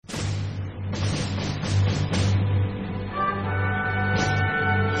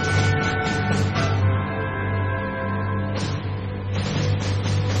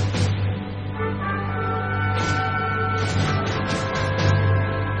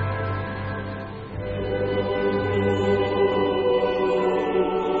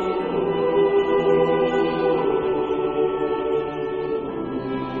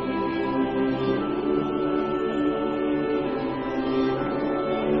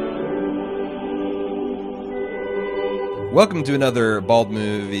Welcome to another Bald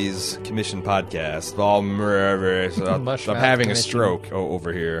Movies Commission podcast. I'm having a stroke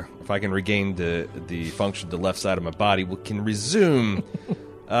over here. If I can regain the function of the left side of my body, we can resume.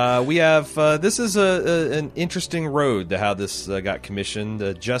 We have this is an interesting road to how this got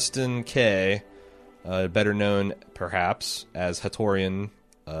commissioned. Justin K, better known perhaps as Hatorian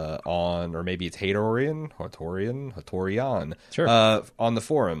or maybe it's Hatorian, sure. On the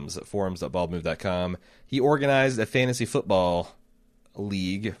forums at forums.baldmove.com. He organized a fantasy football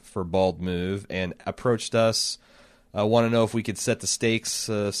league for Bald Move and approached us. Want to know if we could set the stakes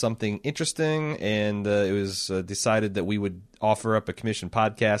something interesting, and it was decided that we would offer up a commission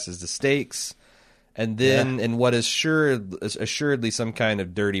podcast as the stakes, and then in what is assuredly some kind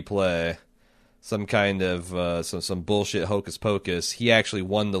of dirty play, some kind of some bullshit hocus pocus, he actually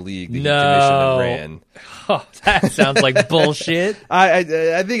won the league that he commissioned and ran. Oh, that sounds like bullshit. I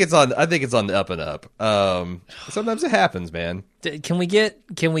think it's on the up and up. Sometimes it happens, man. Can we get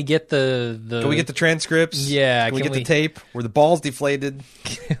the Can we get the transcripts? Yeah. Can we get the tape where the balls deflated?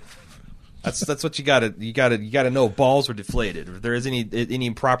 That's what you gotta know. Balls were deflated. If there is any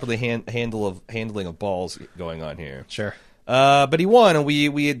improperly handling of balls going on here. Sure. But he won, and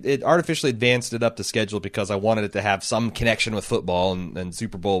we had artificially advanced it up the schedule because I wanted it to have some connection with football, and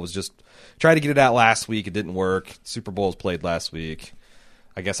Super Bowl was just tried to get it out last week. It didn't work. Super Bowl was played last week.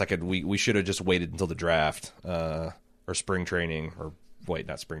 I guess we should have just waited until the draft or spring training, or wait,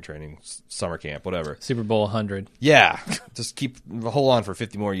 not spring training, summer camp, whatever. Super Bowl 100. Yeah, just hold on for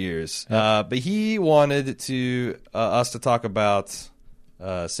 50 more years. Yep. But he wanted us to talk about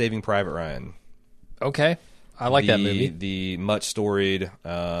Saving Private Ryan. Okay. I like that movie. The much storied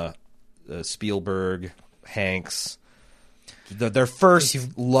Spielberg, Hanks, their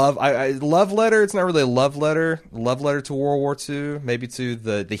first love letter. It's not really a love letter to World War II, maybe to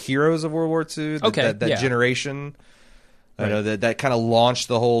the heroes of World War II. That generation. Right. I know that kind of launched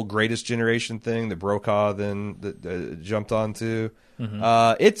the whole Greatest Generation thing that Brokaw then jumped onto.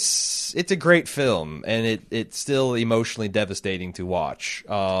 Mm-hmm. It's a great film, and it's still emotionally devastating to watch.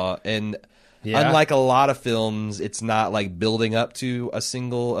 And unlike a lot of films, it's not like building up to a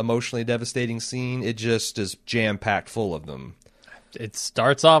single emotionally devastating scene. It just is jam-packed full of them. It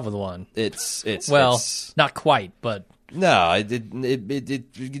starts off with one. It's not quite, but no,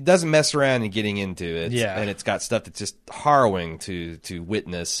 it doesn't mess around in getting into it. Yeah. And it's got stuff that's just harrowing to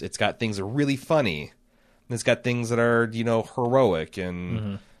witness. It's got things that are really funny. And it's got things that are, heroic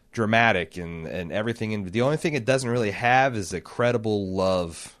and dramatic and everything. And the only thing it doesn't really have is a credible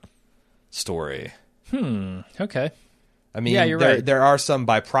love story. Okay. I mean, yeah, you're right. There are some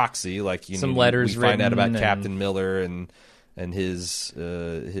by proxy, like some letters we find out about written Captain Miller and his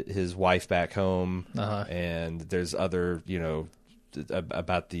wife back home, and there's other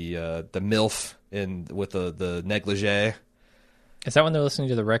about the MILF with the negligee. Is that when they're listening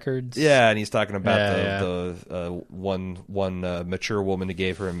to the records? Yeah, and he's talking about the one mature woman who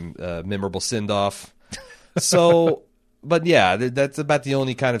gave her a memorable send-off. So. But yeah, that's about the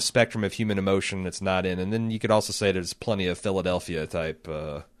only kind of spectrum of human emotion that's not in. And then you could also say there's plenty of Philadelphia type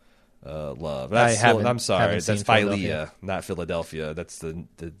love. I'm sorry, that's Philea, not Philadelphia. That's the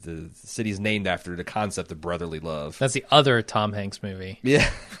city's named after the concept of brotherly love. That's the other Tom Hanks movie. Yeah.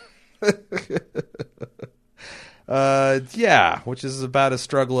 Yeah, which is about a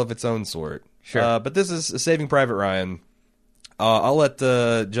struggle of its own sort. Sure. But this is Saving Private Ryan. I'll let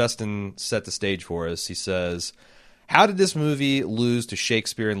Justin set the stage for us. He says, how did this movie lose to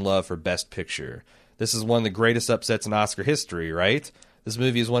Shakespeare in Love for Best Picture? This is one of the greatest upsets in Oscar history, right? This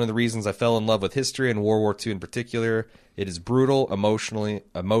movie is one of the reasons I fell in love with history and World War II in particular. It is brutal,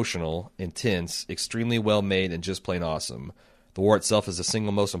 emotional, intense, extremely well made, and just plain awesome. The war itself is the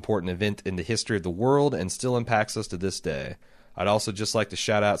single most important event in the history of the world and still impacts us to this day. I'd also just like to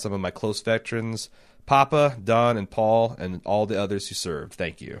shout out some of my close veterans, Papa, Don, and Paul, and all the others who served.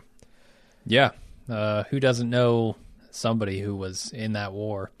 Thank you. Yeah. Who doesn't know somebody who was in that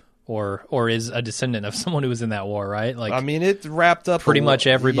war or is a descendant of someone who was in that war, right? Like, I mean, it wrapped up pretty much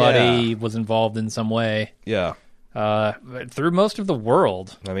everybody was involved in some way. Yeah. Through most of the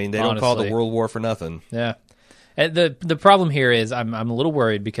world. I mean, they don't call it a world war for nothing. Yeah. And the problem here is I'm a little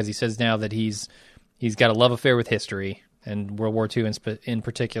worried because he says now that he's got a love affair with history and World War II in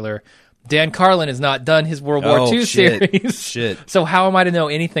particular. Dan Carlin has not done his World War II series. Shit. So how am I to know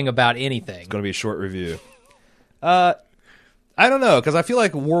anything about anything? It's going to be a short review. I don't know, because I feel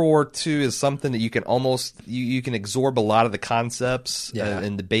like World War II is something that you can almost you can absorb a lot of the concepts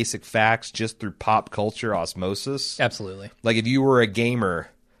and the basic facts just through pop culture osmosis. Absolutely. Like if you were a gamer,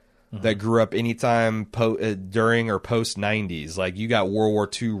 that grew up anytime during or post 90s. Like, you got World War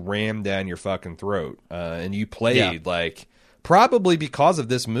II rammed down your fucking throat, and you played like probably because of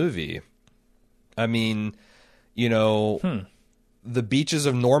this movie. I mean, you know, the beaches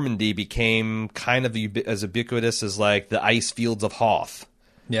of Normandy became kind of as ubiquitous as like the ice fields of Hoth.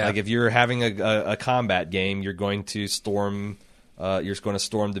 Yeah. Like, if you're having a combat game, you're going to storm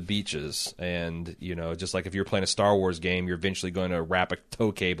the beaches. And, you know, just like if you're playing a Star Wars game, you're eventually going to wrap a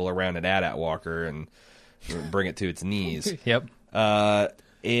tow cable around an AT-AT walker and bring it to its knees. Yep.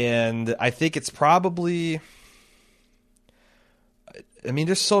 And I think it's probably... I mean,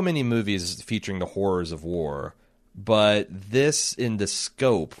 there's so many movies featuring the horrors of war, but this in the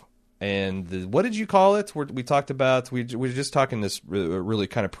scope and what did you call it? We talked about, we were just talking this really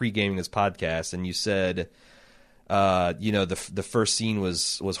kind of pre-gaming this podcast, and you said, you know, the first scene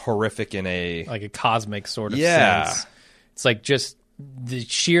was horrific in a cosmic sort of sense. It's like just the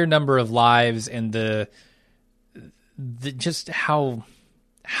sheer number of lives and the just how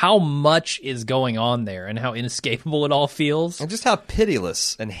much is going on there and how inescapable it all feels, and just how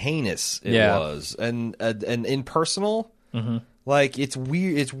pitiless and heinous it was, and impersonal. Mm-hmm. Like, it's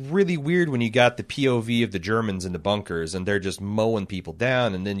weird. It's really weird when you got the POV of the Germans in the bunkers and they're just mowing people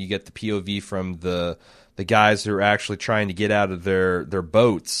down, and then you get the POV from the guys who are actually trying to get out of their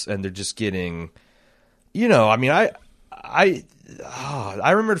boats, and they're just getting, you know. I mean, I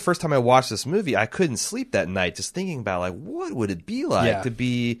remember the first time I watched this movie, I couldn't sleep that night just thinking about, like, what would it be like to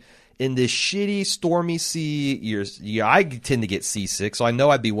be in this shitty, stormy sea. I tend to get seasick, so I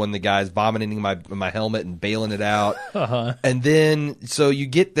know I'd be one of the guys vomiting my helmet and bailing it out. And then, so you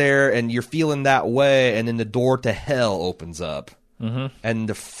get there and you're feeling that way, and then the door to hell opens up. Mm-hmm. And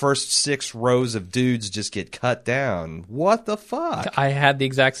the first 6 rows of dudes just get cut down. What the fuck? I had the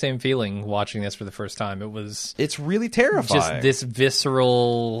exact same feeling watching this for the first time. It's really terrifying. Just this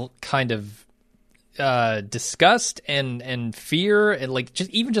visceral kind of disgust and fear, and like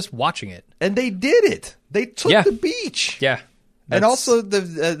just watching it. And they did it. They took the beach. Yeah. And also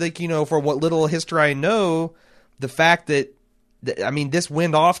like, you know, for what little history I know, the fact that, I mean, this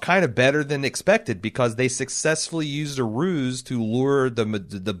went off kind of better than expected because they successfully used a ruse to lure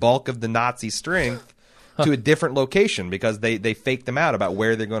the bulk of the Nazi strength to a different location because they faked them out about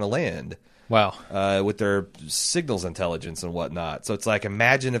where they're going to land. Wow. With their signals intelligence and whatnot. So it's like,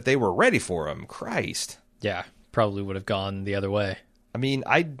 imagine if they were ready for them. Christ. Yeah, probably would have gone the other way. I mean,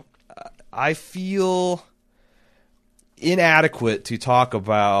 I feel inadequate to talk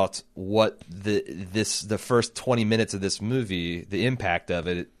about what the first 20 minutes of this movie, the impact of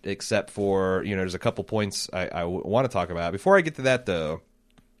it, except for, you know, there's a couple points I want to talk about. Before I get to that, though,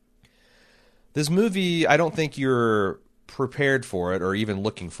 this movie, I don't think you're prepared for it or even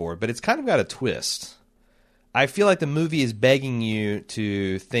looking for it, but it's kind of got a twist. I feel like the movie is begging you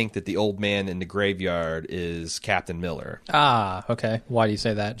to think that the old man in the graveyard is Captain Miller. Ah, okay. Why do you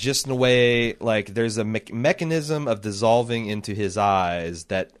say that? Just in a way, like, there's a mechanism of dissolving into his eyes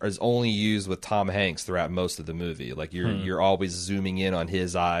that is only used with Tom Hanks throughout most of the movie. Like, you're always zooming in on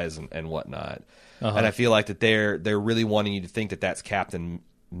his eyes and whatnot. Uh-huh. And I feel like that they're really wanting you to think that that's Captain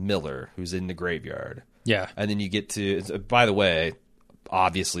Miller who's in the graveyard. Yeah. And then you get to, by the way,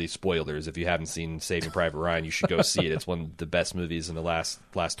 obviously spoilers. If you haven't seen Saving Private Ryan, you should go see it. It's one of the best movies in the last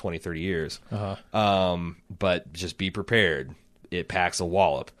 20, 30 years. Uh-huh. But just be prepared. It packs a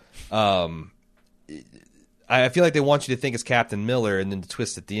wallop. I feel like they want you to think it's Captain Miller, and then the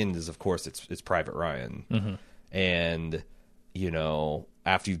twist at the end is, of course, it's Private Ryan. Mm-hmm. And, you know,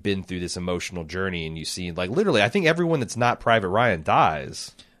 after you've been through this emotional journey and you see, like, literally, I think everyone that's not Private Ryan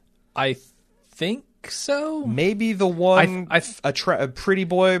dies. I think so. Maybe the one, a pretty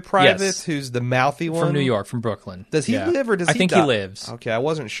boy private who's the mouthy one from New York, from Brooklyn. Does he live or does he? I think die? He lives. Okay, I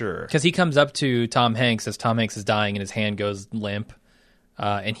wasn't sure because he comes up to Tom Hanks as Tom Hanks is dying, and his hand goes limp,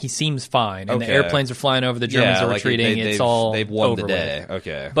 and he seems fine. And the airplanes are flying over, the Germans are retreating. They've won the day.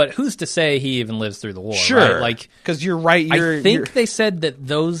 Okay, but who's to say he even lives through the war? Sure, right? Like, because you're right. I think they said that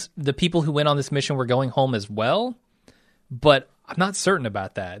the people who went on this mission were going home as well, but I'm not certain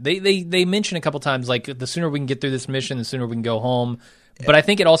about that. They mention a couple times, like, the sooner we can get through this mission, the sooner we can go home. But I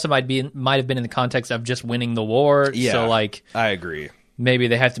think it also might have been in the context of just winning the war. Yeah, so, like, I agree. Maybe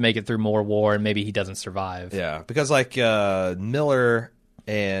they have to make it through more war, and maybe he doesn't survive. Yeah, because, like, Miller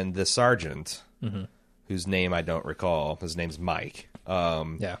and the sergeant, whose name I don't recall, his name's Mike.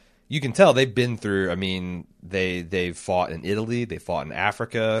 You can tell they've been through. I mean, they've fought in Italy, they fought in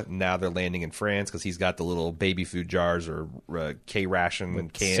Africa. Now they're landing in France because he's got the little baby food jars or K ration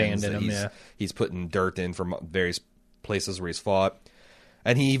with cans that he's putting dirt in from various places where he's fought.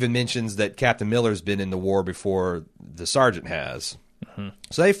 And he even mentions that Captain Miller's been in the war before the sergeant has.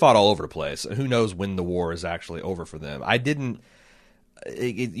 So they fought all over the place. Who knows when the war is actually over for them? I didn't.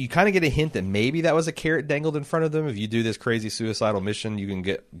 You kind of get a hint that maybe that was a carrot dangled in front of them. If you do this crazy suicidal mission, you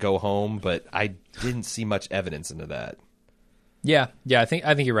can go home. But I didn't see much evidence into that. Yeah. I think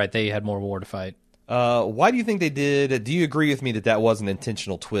you're right. They had more war to fight. Why do you think they did? Do you agree with me that was an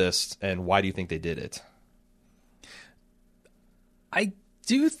intentional twist? And why do you think they did it? I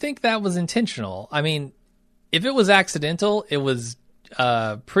do think that was intentional. I mean, if it was accidental, it was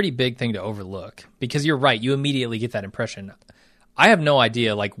a pretty big thing to overlook. Because you're right. You immediately get that impression. I have no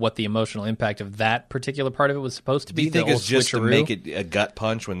idea what the emotional impact of that particular part of it was supposed to be. Do you think it's just to make it a gut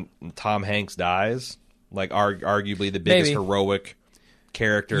punch when Tom Hanks dies? Arguably the biggest heroic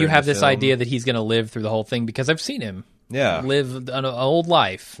character. You have this idea that he's going to live through the whole thing because I've seen him live an old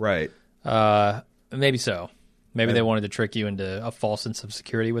life. Right. Maybe so. Maybe they wanted to trick you into a false sense of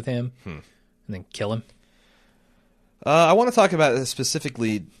security with him and then kill him. I want to talk about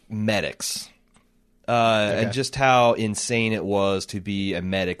specifically medics. And just how insane it was to be a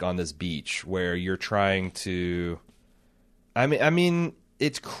medic on this beach where you're trying to... I mean,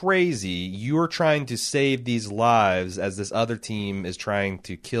 it's crazy. You're trying to save these lives as this other team is trying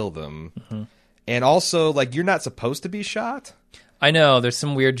to kill them. Mm-hmm. And also, you're not supposed to be shot. I know. There's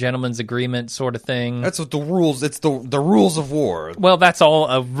some weird gentleman's agreement sort of thing. That's what the rules... It's the rules of war. Well, that's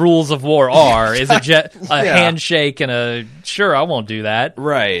all rules of war are, is a handshake and a, sure, I won't do that.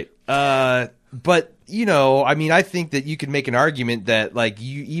 Right. But... I think that you could make an argument that,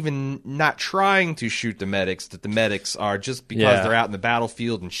 you even not trying to shoot the medics, that the medics are just because they're out in the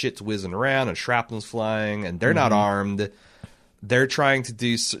battlefield and shit's whizzing around and shrapnel's flying and they're not armed. They're trying to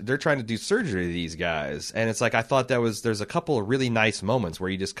do surgery to these guys, and it's I thought there's a couple of really nice moments where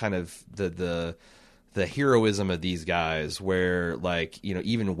you just kind of the heroism of these guys, where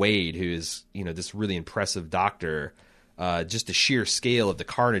even Wade, who is this really impressive doctor. Just the sheer scale of the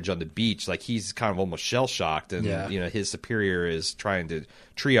carnage on the beach, he's kind of almost shell-shocked, and his superior is trying to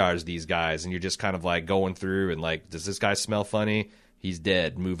triage these guys, and you're just kind of going through and does this guy smell funny? He's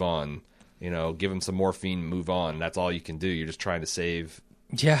dead. Move on. Give him some morphine. Move on. That's all you can do. You're just trying to save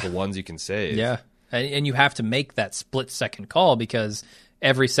the ones you can save. Yeah, and you have to make that split-second call because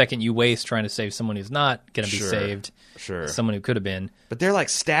every second you waste trying to save someone who's not going to be saved, someone who could have been. But they're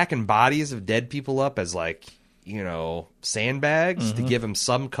stacking bodies of dead people up as sandbags to give them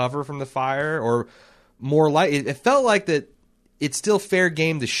some cover from the fire, or more it felt like that it's still fair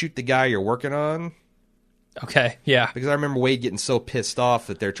game to shoot the guy you're working on. Okay, yeah. Because I remember Wade getting so pissed off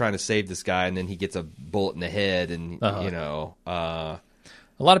that they're trying to save this guy, and then he gets a bullet in the head, and a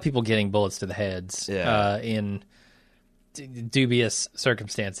lot of people getting bullets to the heads in dubious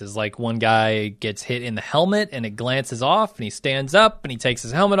circumstances. One guy gets hit in the helmet and it glances off and he stands up and he takes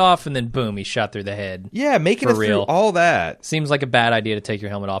his helmet off and then boom, he's shot through the head. Yeah, making it through all that. Seems like a bad idea to take your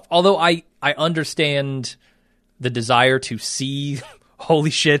helmet off. Although I understand the desire to see, holy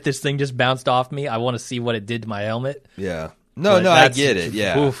shit, this thing just bounced off me. I want to see what it did to my helmet. Yeah. No, I get it.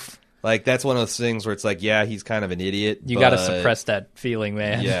 Yeah. Oof. That's one of those things where it's he's kind of an idiot. You got to suppress that feeling,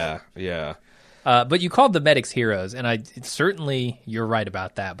 man. Yeah. But you called the medics heroes, and certainly you're right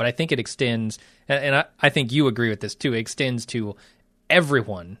about that. But I think it extends, and I think you agree with this too. It extends to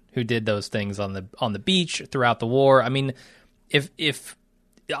everyone who did those things on the beach throughout the war. I mean, if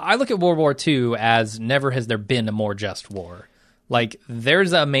I look at World War II as never has there been a more just war.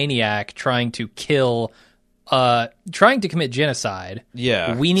 There's a maniac trying to commit genocide.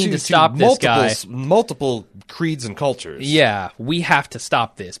 Yeah. We need to stop this guy. Multiple creeds and cultures. Yeah. We have to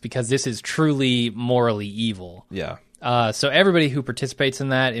stop this because this is truly morally evil. Yeah. So everybody who participates in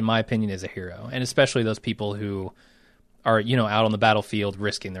that, in my opinion, is a hero. And especially those people who are, out on the battlefield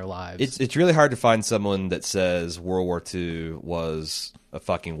risking their lives. It's really hard to find someone that says World War II was a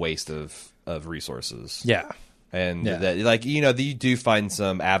fucking waste of resources. Yeah. And that, you do find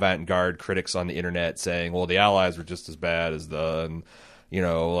some avant-garde critics on the internet saying, "Well, the Allies were just as bad as we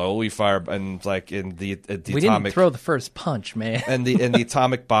fire and in the atomic." We didn't throw the first punch, man. and the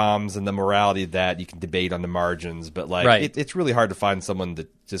atomic bombs and the morality of that you can debate on the margins, but it's really hard to find someone that's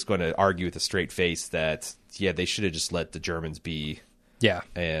just going to argue with a straight face that they should have just let the Germans be,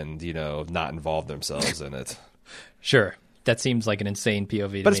 and not involve themselves in it. Sure, that seems like an insane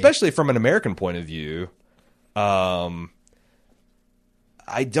POV. To but me. Especially from an American point of view. I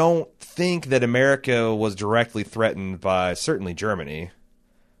don't think that America was directly threatened by certainly Germany,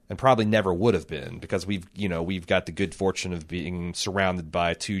 and probably never would have been, because we've got the good fortune of being surrounded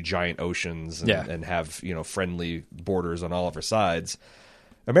by two giant oceans and have friendly borders on all of our sides.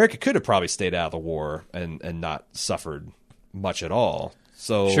 America could have probably stayed out of the war and not suffered much at all.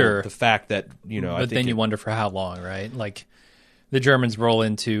 So the fact that but then you wonder for how long, right? the Germans roll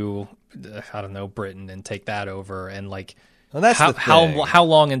into, I don't know, Britain and take that over, and like, well, that's the thing. how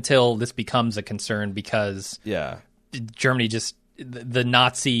long until this becomes a concern because Yeah. Germany just the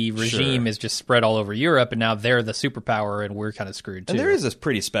Nazi regime is just spread all over Europe, and now they're the superpower, and we're kind of screwed too. And there is this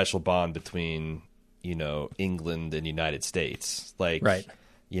pretty special bond between, you know, England and United States. Like, right.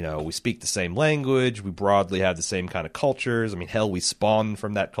 You know, we speak the same language. We broadly have the same kind of cultures. I mean, hell, we spawn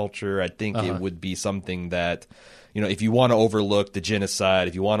from that culture. I think it would be something that, you know, if you want to overlook the genocide,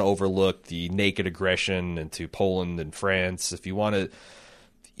 if you want to overlook the naked aggression into Poland and France, if you want to,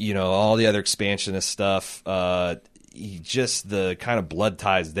 you know, all the other expansionist stuff, just the kind of blood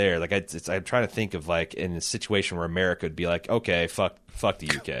ties there. Like, I'm trying to think of, like, in a situation where America would be like, okay, fuck the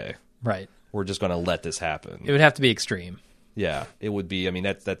UK. Right. We're just going to let this happen. It would have to be extreme. Yeah, it would be. I mean,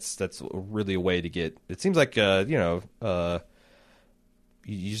 that's really a way to get. It seems like you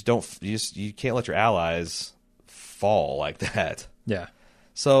you can't let your allies fall like that. Yeah.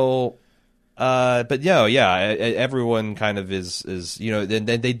 So, but yeah, everyone kind of is you know. Then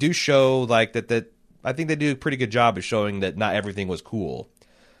they do show like that. I think they do a pretty good job of showing that not everything was cool.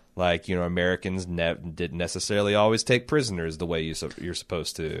 Like, you know, Americans didn't necessarily always take prisoners the way you're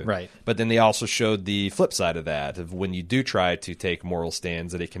supposed to. Right. But then they also showed the flip side of that, of when you do try to take moral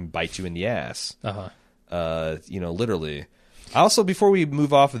stands, that it can bite you in the ass. You know, literally. Also, before we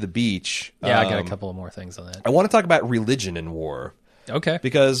move off of the beach... Yeah, I got a couple of more things on that. I want to talk about religion in war. Okay.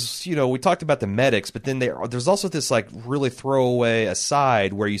 Because, you know, we talked about the medics, but then there's also this, like, really throwaway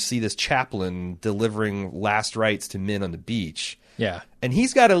aside where you see this chaplain delivering last rites to men on the beach. Yeah. And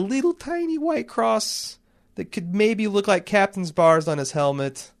he's got a little tiny white cross that could maybe look like captain's bars on his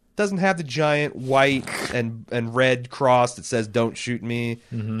helmet. Doesn't have the giant white and red cross that says "Don't shoot me."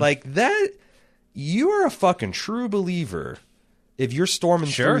 Mm-hmm. Like that, you are a fucking true believer if you're storming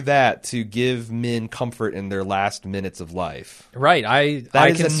through that to give men comfort in their last minutes of life. Right. I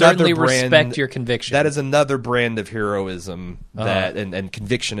can certainly respect your conviction. That is another brand of heroism that and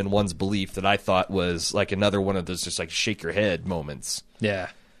conviction in one's belief that I thought was like another one of those just like shake your head moments. Yeah.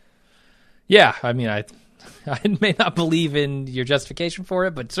 Yeah. I mean, I may not believe in your justification for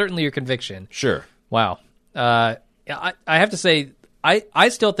it, but certainly your conviction. Sure. Wow. I have to say, I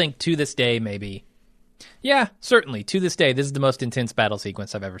still think to this day, maybe. Yeah, certainly. To this day, this is the most intense battle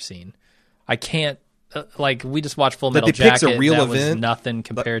sequence I've ever seen. I can't, like, we just watched Full Metal Jacket. A real that event. was nothing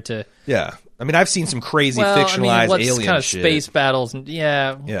compared to... Yeah. I mean, I've seen some crazy fictionalized alien kind of shit. Space battles. And,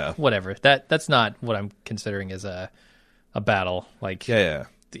 yeah. Whatever. That's not what I'm considering as a battle. Like, yeah.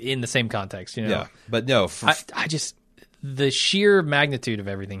 In the same context, you know? Yeah. But no. I just... The sheer magnitude of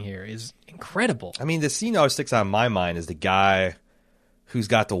everything here is incredible. I mean, the scene that always sticks out in my mind is the guy who's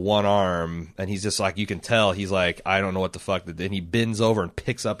got the one arm, and he's just like, you can tell, he's like, I don't know what the fuck. Then he bends over and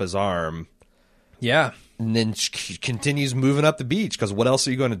picks up his arm. Yeah. And then continues moving up the beach, because what else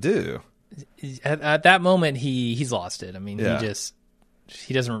are you going to do? At that moment, he's lost it. I mean,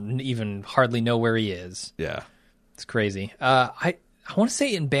 he doesn't even hardly know where he is. Yeah. It's crazy. I want to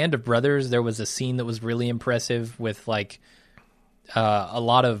say in Band of Brothers, there was a scene that was really impressive with, like, a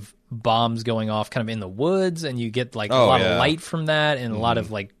lot of bombs going off kind of in the woods, and you get like a lot of light from that and a lot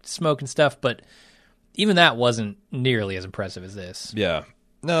of like smoke and stuff, but even that wasn't nearly as impressive as this. Yeah.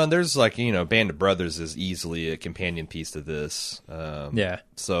 No, and there's like, you know, Band of Brothers is easily a companion piece to this.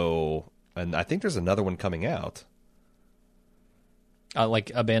 So, and I think there's another one coming out. Like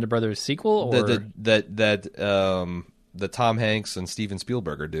a Band of Brothers sequel, or that Tom Hanks and Steven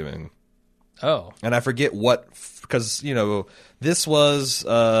Spielberg are doing. Oh. And I forget what, because, you know, this was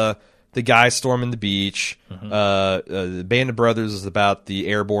the guy storming the beach. The Band of Brothers is about the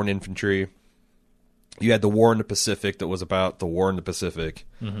airborne infantry. You had the War in the Pacific that was about the War in the Pacific.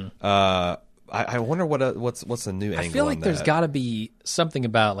 I wonder what's the new angle. I feel like on there's that. got to be something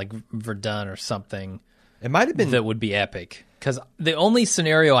about like Verdun or something. It might have been that would be epic, because the only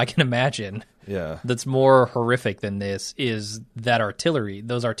scenario I can imagine that's more horrific than this is that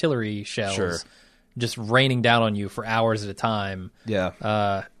those artillery shells just raining down on you for hours at a time.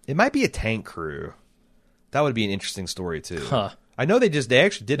 Yeah. It might be a tank crew. That would be an interesting story too. Huh. I know they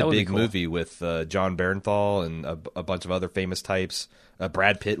actually did a big cool. movie with John Barenthal and a bunch of other famous types.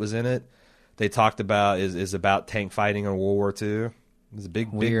 Brad Pitt was in it. They talked about is about tank fighting in World War II. It was a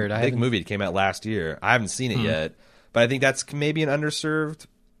big movie that came out last year. I haven't seen it yet, but I think that's maybe an underserved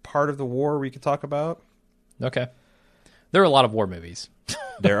part of the war we could talk about. Okay. There are a lot of war movies.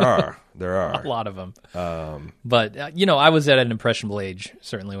 There are. A lot of them. But, you know, I was at an impressionable age,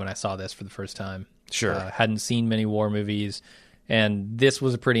 certainly, when I saw this for the first time. Sure. Hadn't seen many war movies, and this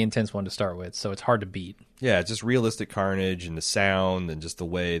was a pretty intense one to start with, so it's hard to beat. Yeah, just realistic carnage and the sound and just the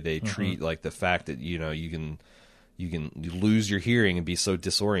way they treat, like, the fact that, you know, you you lose your hearing and be so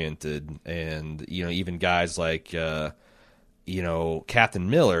disoriented. And even guys like Captain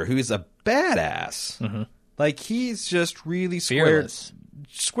Miller, who is a badass. Like, he's just really Fearless.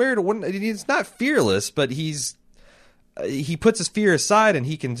 squared. He's not fearless, but he puts his fear aside, and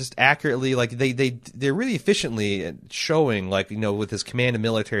he can just accurately, like, they're really efficiently showing, like, with his command of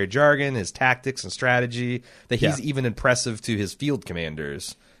military jargon, his tactics and strategy, that he's even impressive to his field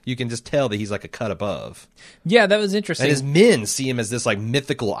commanders. You can just tell that he's like a cut above. Yeah, that was interesting. And his men see him as this like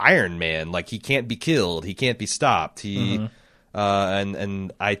mythical Iron Man, like he can't be killed, he can't be stopped.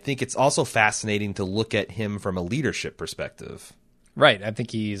 And I think it's also fascinating to look at him from a leadership perspective. Right, I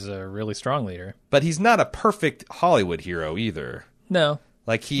think he's a really strong leader. But he's not a perfect Hollywood hero either. No.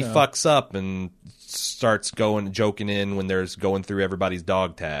 Like, he fucks up and starts joking in when there's going through everybody's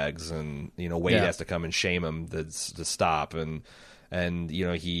dog tags, and Wade has to come and shame him to stop, and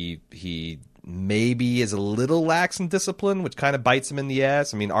he maybe is a little lax in discipline, which kind of bites him in the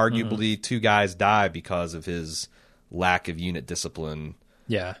ass. I mean, arguably 2 guys die because of his lack of unit discipline.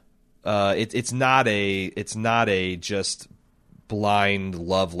 Yeah. It's not a just blind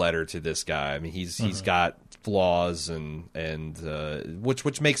love letter to this guy. I mean, he's got flaws and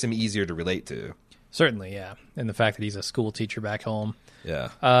which makes him easier to relate to. Certainly, yeah. And the fact that he's a school teacher back home.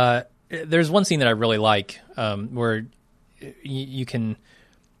 Yeah. There's one scene that I really like, where you can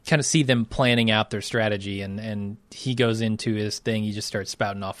kind of see them planning out their strategy, and he goes into his thing. He just starts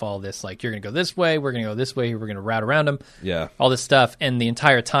spouting off all this, like, you're going to go this way, we're going to go this way, we're going to route around him. Yeah. All this stuff. And the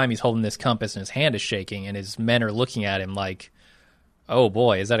entire time he's holding this compass and his hand is shaking, and his men are looking at him like, oh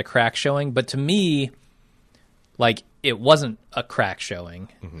boy, is that a crack showing? But to me, like, it wasn't a crack showing,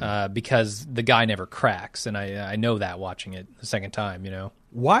 because the guy never cracks, and I know that watching it the second time,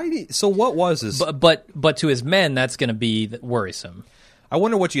 Why? So what was his? But to his men, that's going to be worrisome. I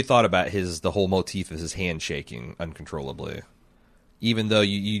wonder what you thought about the whole motif of his hand shaking uncontrollably. Even though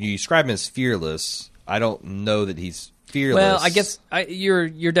you describe him as fearless, I don't know that he's fearless. Well, I guess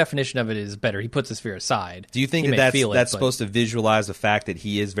your definition of it is better. He puts his fear aside. Do you think that's supposed to visualize the fact that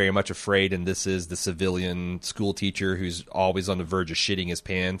he is very much afraid, and this is the civilian school teacher who's always on the verge of shitting his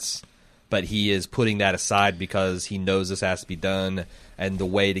pants, but he is putting that aside because he knows this has to be done, and the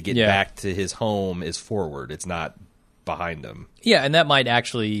way to get back to his home is forward. It's not behind him. Yeah, and that might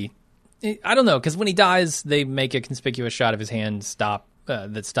actually, I don't know, because when he dies, they make a conspicuous shot of his hand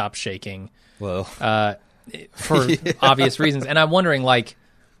that stops shaking. Well, for obvious reasons. And I'm wondering, like,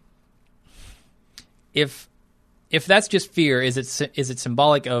 if that's just fear, is it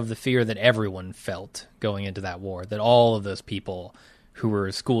symbolic of the fear that everyone felt going into that war? That all of those people who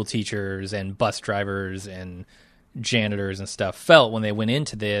were school teachers and bus drivers and janitors and stuff felt when they went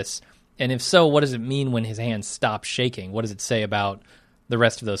into this? And if so, what does it mean when his hand stops shaking? What does it say about the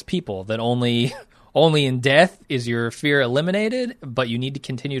rest of those people? That only in death is your fear eliminated, but you need to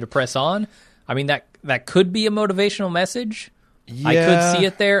continue to press on? I mean, that could be a motivational message. Yeah. I could see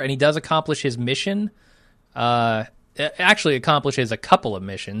it there, and he does accomplish his mission. Actually accomplishes a couple of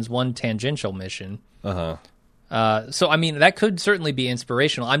missions, one tangential mission. So, I mean, that could certainly be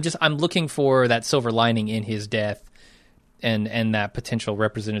inspirational. I'm looking for that silver lining in his death, and that potential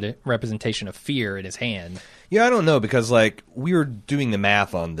representation of fear in his hand. Yeah, I don't know, because, like, we were doing the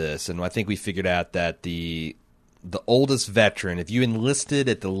math on this, and I think we figured out that the oldest veteran, if you enlisted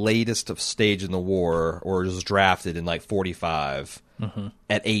at the latest stage in the war, or was drafted in like 45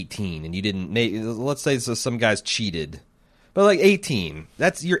 at 18, and you didn't, let's say some guys cheated, but like 18,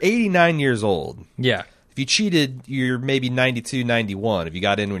 you're 89 years old. Yeah. If you cheated, you're maybe 92, 91. If you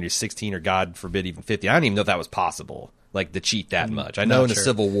got in when you're 16, or God forbid even 50, I don't even know if that was possible. Like, to cheat that much. I know in the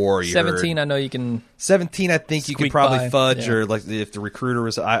Civil War, 17, I know you can. 17, I think you could probably fudge, yeah. Or like if the recruiter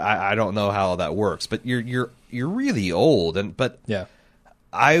was. I don't know how that works, but you're really old, but yeah.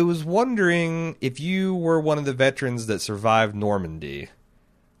 I was wondering if you were one of the veterans that survived Normandy.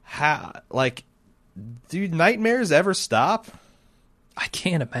 How, like, do nightmares ever stop? I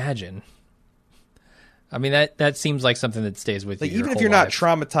can't imagine. I mean, that seems like something that stays with you. Even if you're not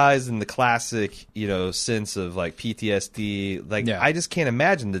traumatized in the classic, sense of like PTSD, like I just can't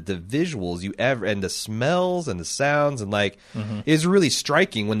imagine the visuals and the smells and the sounds, and like it's really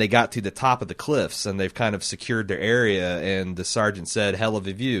striking when they got to the top of the cliffs and they've kind of secured their area, and the sergeant said, "Hell of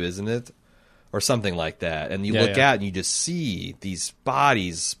a view, isn't it?" Or something like that, and you look out and you just see these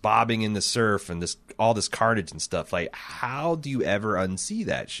bodies bobbing in the surf and all this carnage and stuff. Like, how do you ever unsee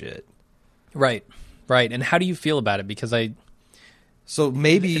that shit? Right. And how do you feel about it? Because so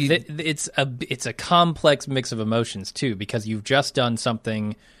maybe it's a complex mix of emotions too. Because you've just done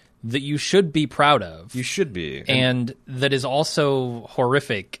something that you should be proud of. You should be, and that is also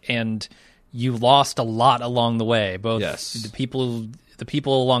horrific and you lost a lot along the way, both Yes. the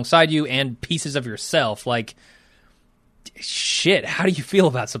people alongside you and pieces of yourself. Like, shit, how do you feel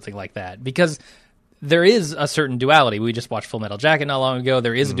about something like that? Because there is a certain duality. We just watched Full Metal Jacket not long ago.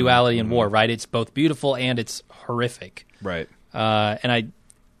 There is a duality in war, right? It's both beautiful and it's horrific. Right.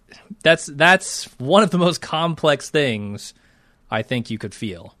 That's one of the most complex things I think you could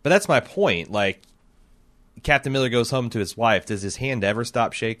feel. But that's my point. Like, Captain Miller goes home to his wife. Does his hand ever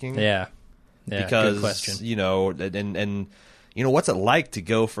stop shaking? Yeah. Because, good question. you know, and you know, what's it like to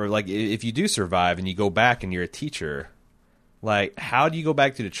go for, like, if you do survive and you go back and you're a teacher, like, how do you go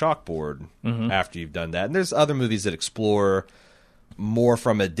back to the chalkboard after you've done that? And there's other movies that explore more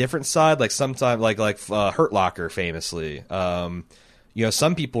from a different side, like sometimes, like Hurt Locker, famously. You know,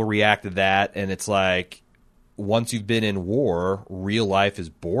 some people react to that, and it's like, once you've been in war, real life is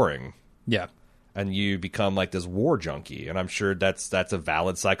boring. Yeah. And you become like this war junkie. And I'm sure that's a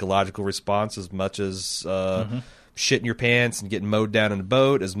valid psychological response, as much as shitting your pants and getting mowed down in a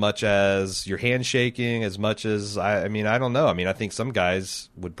boat, as much as your hand shaking, as much as, I mean, I don't know. I mean, I think some guys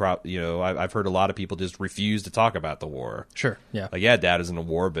would probably, you know, I've heard a lot of people just refuse to talk about the war. Sure, yeah. Like, yeah, Dad is in a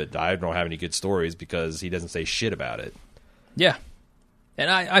war, but I don't have any good stories because he doesn't say shit about it. Yeah. And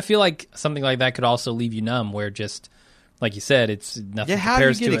I feel like something like that could also leave you numb, where just, like you said, it's nothing Yeah, how do you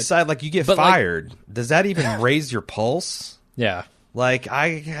compares to get it. excited? Like, you get But, fired. Does that even raise your pulse? Yeah. Like,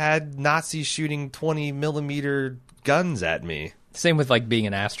 I had Nazis shooting 20 millimeter guns at me. Same with, like, being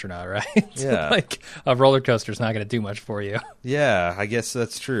an astronaut, right? Yeah. Like, a roller coaster's not going to do much for you. Yeah, I guess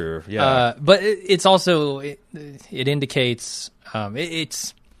that's true. Yeah. But it's also, it indicates,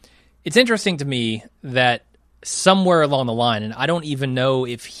 it's interesting to me that somewhere along the line, and I don't even know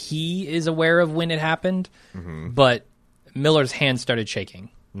if he is aware of when it happened, but Miller's hand started shaking.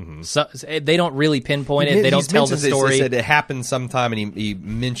 So they don't really pinpoint it. They don't tell the story. They said it happened sometime, and he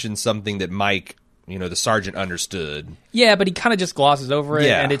mentioned something that Mike, you know, the sergeant, understood. Yeah, but he kind of just glosses over it,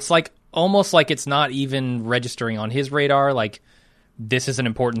 Yeah. and it's like almost like it's not even registering on his radar. Like, this is an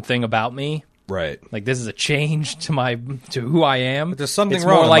important thing about me. Right. Like, this is a change to who I am. But there's something it's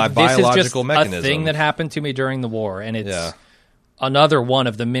wrong more with like my this is just biological mechanism. a thing that happened to me during the war, and it's Yeah. another one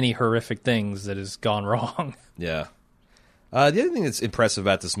of the many horrific things that has gone wrong. Yeah. The other thing that's impressive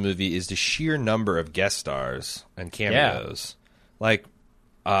about this movie is the sheer number of guest stars and cameos. Like,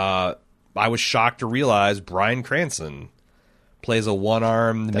 I was shocked to realize Bryan Cranston plays a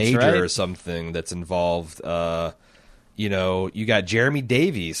one-armed major right. or something that's involved. You know, you got Jeremy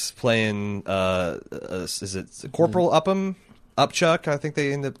Davies playing, is it Corporal Upham? Upchuck, I think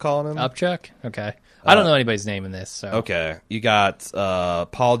they end up calling him. Upchuck? Okay. I don't know anybody's name in this. So. Okay. You got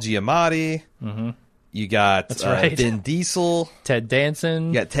Paul Giamatti. Mm-hmm. You got That's right. Vin Diesel. Ted Danson.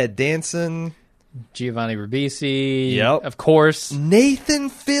 You got Ted Danson. Giovanni Ribisi. Yep. Of course. Nathan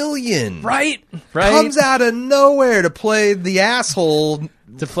Fillion. Right. Comes out of nowhere to play the asshole,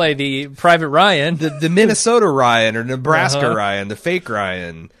 To play the Private Ryan. the Minnesota Ryan or Nebraska Ryan, the fake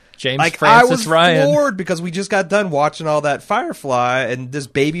Ryan. James Like, Francis I was Ryan. floored because we just got done watching all that Firefly, and this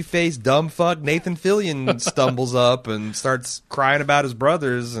baby-faced dumb fuck Nathan Fillion stumbles up and starts crying about his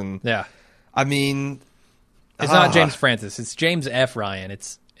brothers. And Yeah. I mean, It's not James Francis. It's James F. Ryan.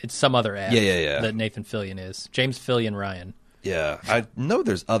 It's some other F Yeah. that Nathan Fillion is. James Fillion Ryan. Yeah, I know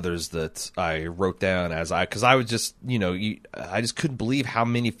there's others that I wrote down because I was just, you know, I just couldn't believe how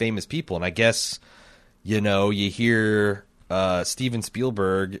many famous people. And I guess, you know, you hear Steven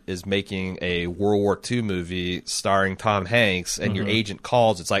Spielberg is making a World War II movie starring Tom Hanks, and your agent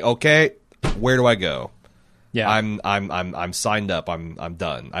calls. It's like, okay, where do I go? Yeah. I'm signed up. I'm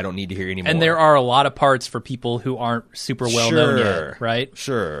done. I don't need to hear any more. And there are a lot of parts for people who aren't super well known yet, right?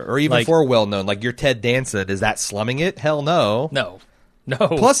 Sure. Or even Like- for well known, like your Ted Danson. Is that slumming it? Hell no. No.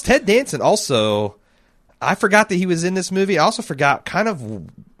 Plus, Ted Danson also, I forgot that he was in this movie. I also forgot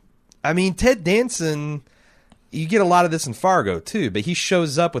Ted Danson, you get a lot of this in Fargo too, but he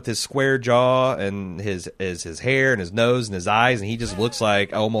shows up with his square jaw and his hair and his nose and his eyes, and he just looks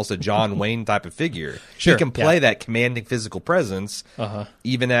like almost a John Wayne type of figure. Sure, He can play that commanding physical presence,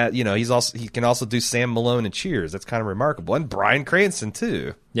 even at, you know, he can also do Sam Malone and Cheers. That's kind of remarkable. And Bryan Cranston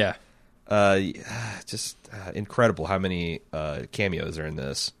too. Yeah. Just incredible how many cameos are in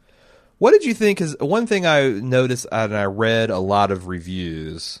this. What did you think? Because one thing I noticed, and I read a lot of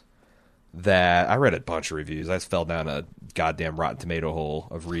reviews, that I read a bunch of reviews. I just fell down a goddamn Rotten Tomato hole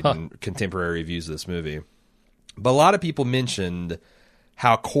of reading contemporary reviews of this movie. But a lot of people mentioned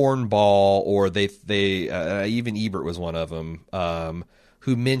how cornball, or they even Ebert was one of them,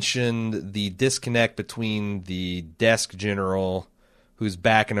 who mentioned the disconnect between the desk general who's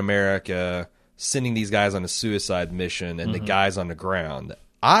back in America sending these guys on a suicide mission and the guys on the ground.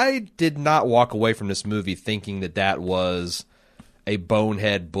 I did not walk away from this movie thinking that was a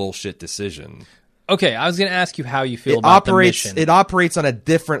bonehead bullshit decision. Okay, I was going to ask you how you feel about the mission. It operates on a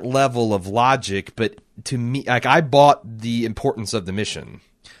different level of logic, but to me, like, I bought the importance of the mission.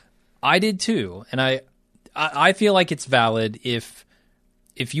 I did too, and I feel like it's valid if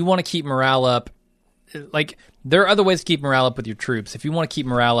you want to keep morale up. Like, there are other ways to keep morale up with your troops. If you want to keep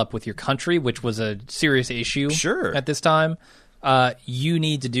morale up with your country, which was a serious issue at this time, you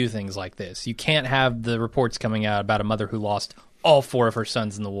need to do things like this. You can't have the reports coming out about a mother who lost all 4 of her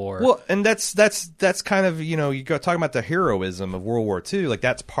sons in the war. Well, and that's kind of, you go talking about the heroism of World War II. Like,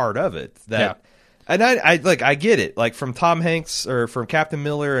 that's part of it. And I get it. Like, from Tom Hanks or from Captain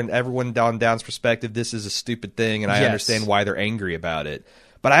Miller and everyone down's perspective, this is a stupid thing, and I understand why they're angry about it.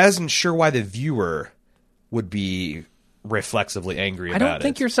 But I wasn't sure why the viewer would be reflexively angry about it. I don't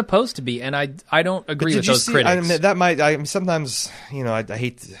think you're supposed to be, and I don't agree with those critics. I mean, that might. Sometimes, I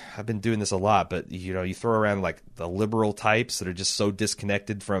hate. I've been doing this a lot, but you throw around like the liberal types that are just so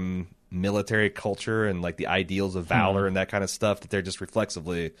disconnected from military culture and like the ideals of valor and that kind of stuff that they're just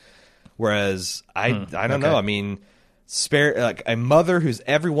reflexively. Whereas I don't know. I mean, like a mother whose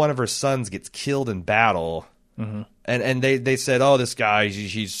every one of her sons gets killed in battle. Mm-hmm. And they said, oh, this guy,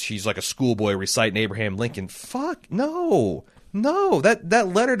 he's like a schoolboy reciting Abraham Lincoln. Fuck, no. That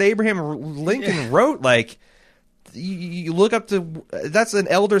letter to Abraham Lincoln wrote, like, you look up to, that's an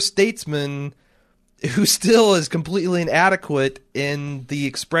elder statesman who still is completely inadequate in the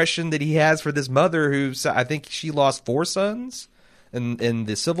expression that he has for this mother who, I think she lost 4 sons in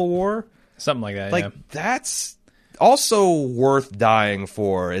the Civil War. Something like that, like, that's also worth dying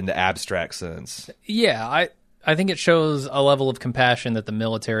for in the abstract sense. Yeah, I think it shows a level of compassion that the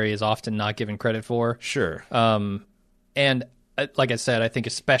military is often not given credit for. Sure. And like I said, I think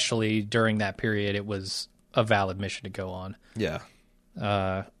especially during that period, it was a valid mission to go on. Yeah.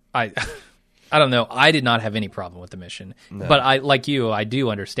 I don't know. I did not have any problem with the mission. No. But like you, I do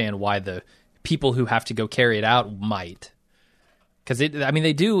understand why the people who have to go carry it out might. Because,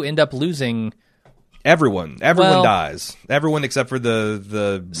 they do end up losing... Everyone dies. Everyone except for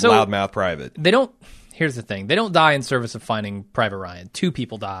the loudmouth private. They don't... Here's the thing. They don't die in service of finding Private Ryan. 2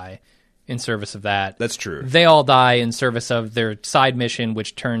 people die in service of that. That's true. They all die in service of their side mission,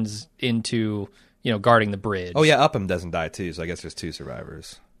 which turns into, guarding the bridge. Oh, yeah, Upham doesn't die, too, so I guess there's 2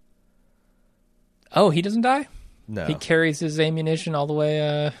 survivors. Oh, he doesn't die? No. He carries his ammunition all the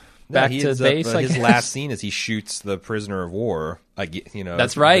way back to base, his last scene is he shoots the prisoner of war.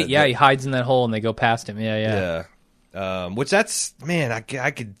 That's right. He hides in that hole, and they go past him. Yeah. Which that's, man,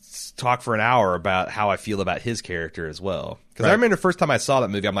 I could talk for an hour about how I feel about his character as well. Because I remember the first time I saw that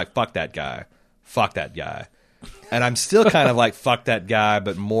movie, I'm like, fuck that guy. And I'm still kind of like, fuck that guy,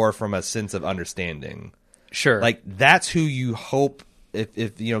 but more from a sense of understanding. Sure. Like, that's who you hope,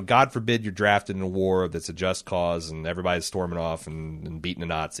 if God forbid you're drafted in a war that's a just cause and everybody's storming off and beating the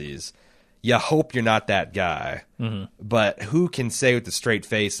Nazis, you hope you're not that guy. Mm-hmm. But who can say with a straight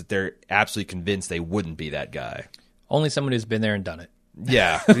face that they're absolutely convinced they wouldn't be that guy? Only someone who's been there and done it.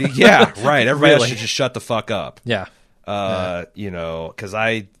 Yeah, right. Everybody else should just shut the fuck up. Yeah. Because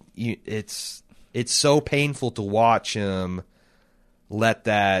it's so painful to watch him let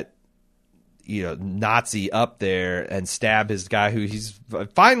that, Nazi up there and stab his guy who he's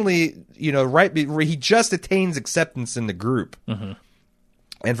finally, where he just attains acceptance in the group. Mm-hmm.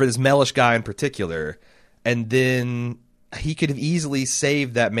 And for this Mellish guy in particular. And then he could have easily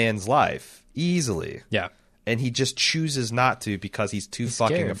saved that man's life. Easily. Yeah. And he just chooses not to because he's too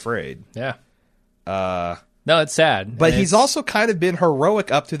fucking scared. afraid. Yeah. No, it's sad. But he's also kind of been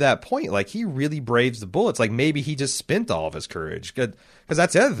heroic up to that point. Like, he really braves the bullets. Like, maybe he just spent all of his courage. Because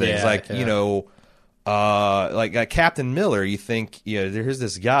that's the other thing. Yeah, it's like, like Captain Miller, you think, here's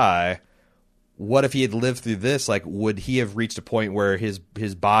this guy. What if he had lived through this? Like, would he have reached a point where his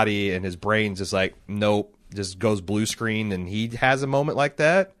body and his brain just like, nope, just goes blue screen and he has a moment like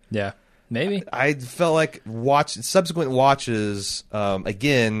that? Yeah. Maybe. I felt like subsequent watches.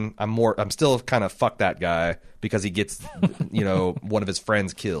 Again, I'm still kind of fuck that guy because he gets, one of his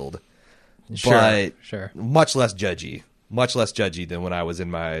friends killed. Sure. Much less judgy than when I was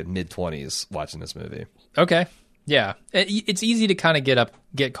in my mid-20s watching this movie. Okay. Yeah. It's easy to kind of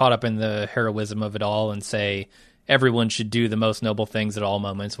get caught up in the heroism of it all and say everyone should do the most noble things at all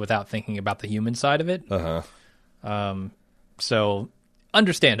moments without thinking about the human side of it. So.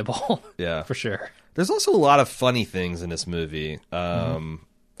 Understandable. Yeah. For sure. There's also a lot of funny things in this movie, and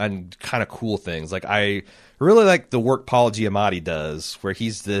kind of cool things. Like, I really like the work Paul Giamatti does, where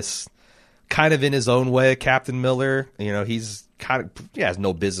he's this kind of in his own way, Captain Miller. You know, he's kind of has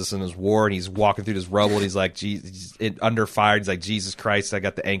no business in this war, and he's walking through this rubble, and he's like, he's under fire. He's like, Jesus Christ, I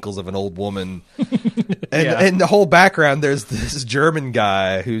got the ankles of an old woman. And the whole background, there's this German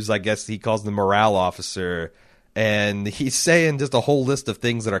guy who's, I guess he calls the morale officer, and he's saying just a whole list of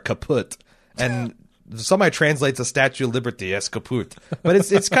things that are kaput. And somebody translates a Statue of Liberty as kaput. But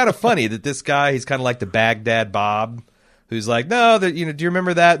it's kind of funny that this guy, he's kind of like the Baghdad Bob, who's like, no, do you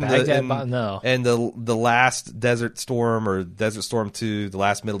remember that? No. And the last Desert Storm or Desert Storm 2, the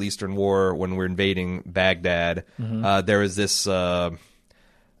last Middle Eastern war, when we're invading Baghdad, there was this, I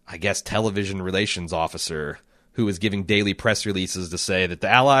guess, television relations officer who was giving daily press releases to say that the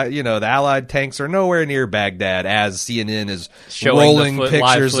Allied tanks are nowhere near Baghdad, as CNN is showing rolling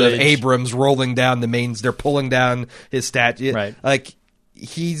pictures of footage. Abrams rolling down the mains. They're pulling down his statue. Right. Like,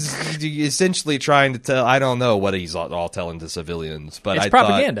 he's essentially trying to tell, I don't know what he's all telling to civilians, but It's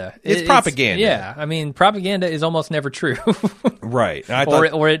propaganda. It's propaganda. Yeah, I mean, propaganda is almost never true. Right. And I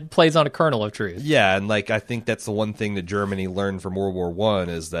or it plays on a kernel of truth. yeah, and like I think that's the one thing that Germany learned from World War I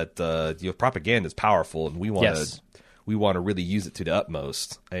is that propaganda is powerful, and we want to really use it to the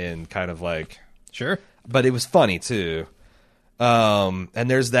utmost, and kind of like Sure. But it was funny too. And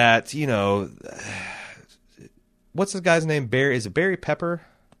there's that, what's this guy's name? Is it Barry Pepper?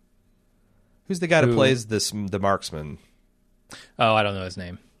 Who's the guy that plays the marksman? Oh, I don't know his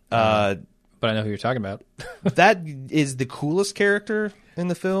name. But I know who you're talking about. That is the coolest character in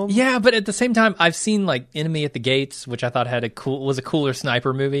the film. Yeah, but at the same time, I've seen like Enemy at the Gates, which I thought was a cooler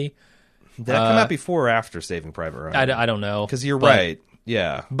sniper movie. Did that come out before or after Saving Private Ryan? I don't know. Because you're right.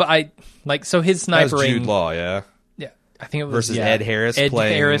 Yeah. But so his snipering. That was Jude Law, yeah. Yeah, I think it was versus Ed Harris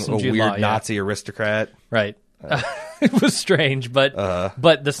playing Harris and a Jude weird Law, Nazi aristocrat. Right. It was strange, but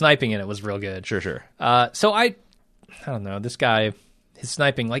the sniping in it was real good. Sure. So I don't know, this guy, his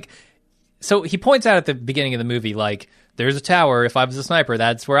sniping, like, so he points out at the beginning of the movie, like, there's a tower. If I was a sniper,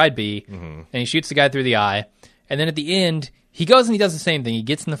 that's where I'd be. Mm-hmm. And he shoots the guy through the eye. And then at the end, he goes and he does the same thing. He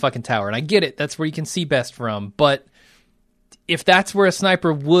gets in the fucking tower. And I get it. That's where you can see best from. But if that's where a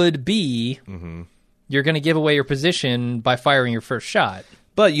sniper would be, you're going to give away your position by firing your first shot.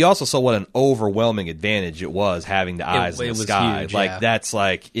 But you also saw what an overwhelming advantage it was having the eyes in the sky. Huge, like, that's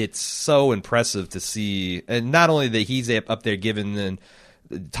like, it's so impressive to see. And not only that he's up there giving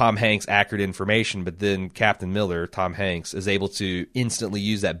Tom Hanks accurate information, but then Captain Miller, Tom Hanks, is able to instantly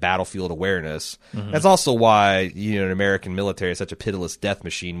use that battlefield awareness. Mm-hmm. That's also why, an American military is such a pitiless death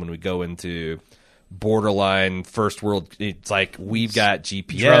machine when we go into borderline first world. It's like, we've got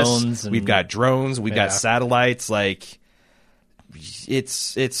GPS, we've got drones, we've got satellites, like...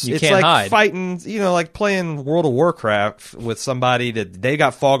 It's like hide. Fighting, like playing World of Warcraft with somebody that they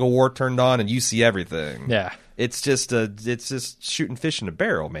got Fog of War turned on and you see everything. Yeah, it's just shooting fish in a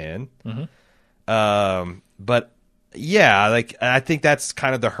barrel, man. Mm-hmm. But yeah, like I think that's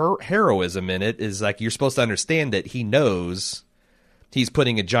kind of the heroism in it. Is like you're supposed to understand that he knows he's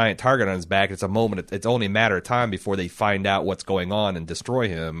putting a giant target on his back. It's a moment. It's only a matter of time before they find out what's going on and destroy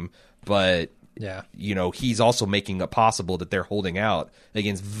him. But yeah, he's also making it possible that they're holding out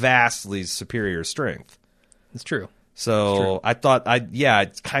against vastly superior strength. It's true. So I thought,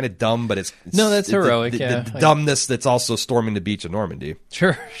 it's kind of dumb, but that's heroic. The dumbness that's also storming the beach of Normandy.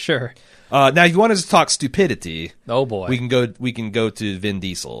 Sure. Now, if you want us to talk stupidity, oh boy, we can go to Vin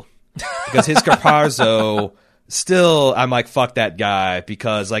Diesel because his Caparzo. Still, I'm like, fuck that guy,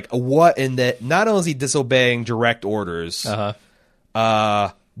 because like what in that? Not only is he disobeying direct orders,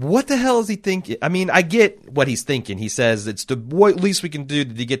 what the hell is he thinking? I mean, I get what he's thinking. He says it's the least we can do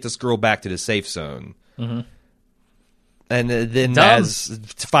to get this girl back to the safe zone. Mm-hmm. And then as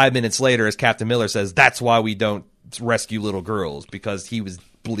 5 minutes later, as Captain Miller says, that's why we don't rescue little girls, because he was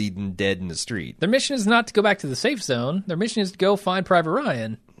bleeding dead in the street. Their mission is not to go back to the safe zone. Their mission is to go find Private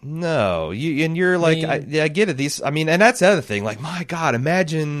Ryan. No, you're like, I get it. And that's the other thing. Like, my God,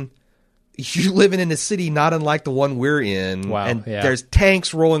 imagine you living in a city not unlike the one we're in. Wow, and there's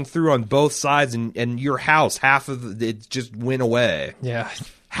tanks rolling through on both sides, and your house, half of it just went away. Yeah.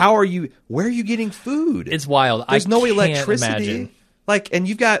 Where are you getting food? It's wild. There's no electricity. Imagine. Like, and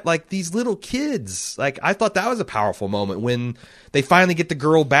you've got like these little kids. Like, I thought that was a powerful moment when they finally get the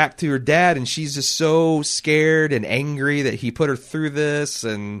girl back to her dad, and she's just so scared and angry that he put her through this,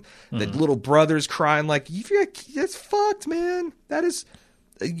 and the little brother's crying. Like, that's fucked, man. That is,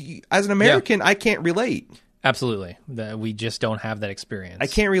 as an American, I can't relate. Absolutely. We just don't have that experience. I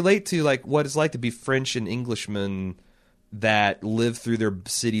can't relate to like what it's like to be French and Englishmen that live through their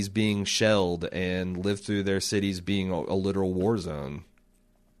cities being shelled and live through their cities being a literal war zone.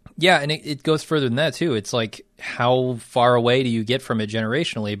 Yeah, and it goes further than that, too. It's like, how far away do you get from it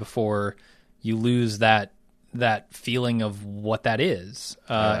generationally before you lose that feeling of what that is,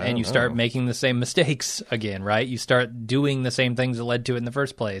 and you start making the same mistakes again, right? You start doing the same things that led to it in the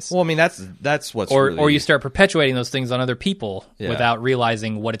first place. Well, I mean, that's what's or you start perpetuating those things on other people without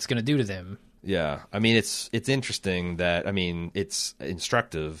realizing what it's going to do to them. Yeah, I mean, it's interesting that, I mean, it's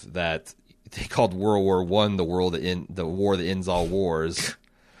instructive that they called World War I the war that ends all wars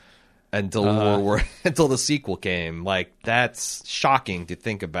until until the sequel came. Like, that's shocking to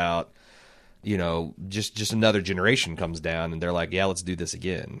think about. You know, just another generation comes down and they're like, yeah, let's do this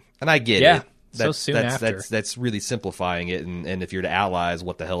again. And I get it. So soon after. That's really simplifying it. And if you're to allies,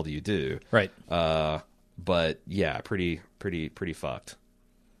 what the hell do you do? Right. But yeah, pretty fucked.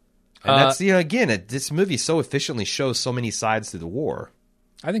 And that's, you know, again, this movie so efficiently shows so many sides to the war.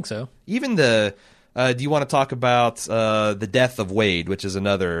 I think so. Even do you want to talk about the death of Wade, which is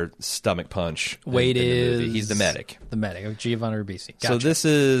another stomach punch? Wade in the is movie. He's the medic. The medic of Giovanni Ribisi. Gotcha.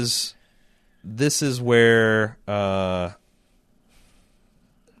 So this is where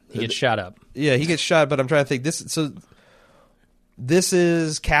he gets shot up. Yeah, he gets shot. But I'm trying to think. This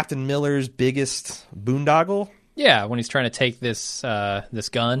is Captain Miller's biggest boondoggle. Yeah, when he's trying to take this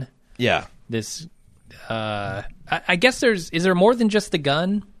gun. Yeah. This. I guess is there more than just the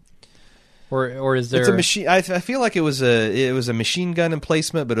gun, or is there? It's a machine. I feel like it was a machine gun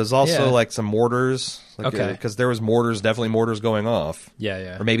emplacement, but it was also like some mortars. Like, okay. Because there was definitely mortars going off.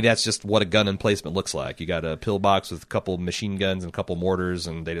 Yeah. Or maybe that's just what a gun emplacement looks like. You got a pillbox with a couple machine guns and a couple mortars,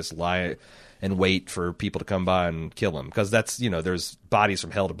 and they just lie and wait for people to come by and kill them. Because that's, you know, there's bodies from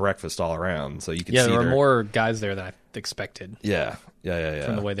hell to breakfast all around, so you can see there were more guys there than I expected. Yeah.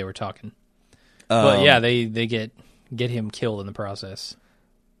 From the way they were talking. But yeah, they get him killed in the process.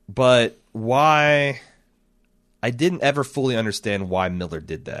 But why? I didn't ever fully understand why Miller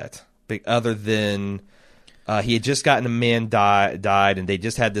did that. Other than he had just gotten a man died, and they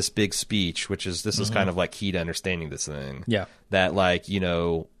just had this big speech, this is kind of like key to understanding this thing. Yeah, that, like, you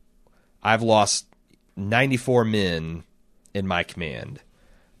know, I've lost 94 men in my command,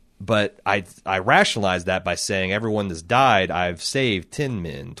 but I rationalized that by saying everyone that's died, I've saved 10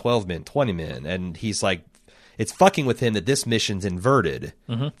 men, 12 men, 20 men, and he's like, it's fucking with him that this mission's inverted.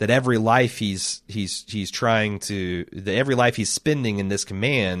 Mm-hmm. That every life he's spending in this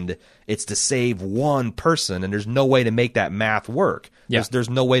command, it's to save one person, and there's no way to make that math work. Yeah.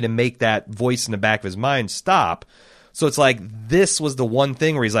 There's no way to make that voice in the back of his mind stop. So it's like, this was the one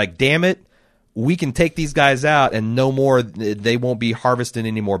thing where he's like, damn it, we can take these guys out and no more, they won't be harvesting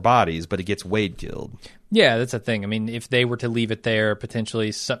any more bodies, but it gets Wade killed. Yeah, that's the thing. I mean, if they were to leave it there,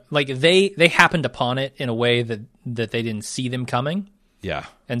 potentially, like they happened upon it in a way that they didn't see them coming. Yeah.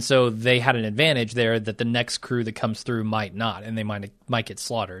 And so they had an advantage there that the next crew that comes through might not, and they might get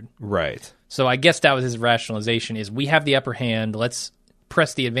slaughtered. Right. So I guess that was his rationalization, is we have the upper hand, let's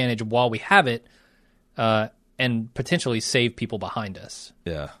press the advantage while we have it, and potentially save people behind us.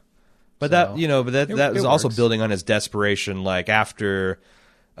 Yeah. But that was also works. building on his desperation, like after,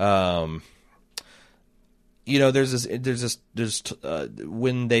 there's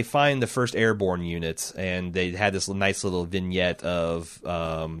when they find the first airborne units, and they had this nice little vignette of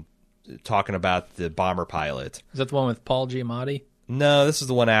talking about the bomber pilot. Is that the one with Paul Giamatti? No, this is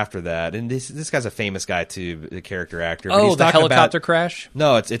the one after that, and this guy's a famous guy too, the character actor. But he's the helicopter crash?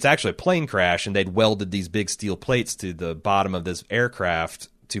 No, it's actually a plane crash, and they'd welded these big steel plates to the bottom of this aircraft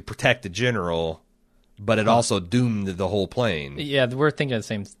to protect the general, but it also doomed the whole plane. Yeah, we're thinking of the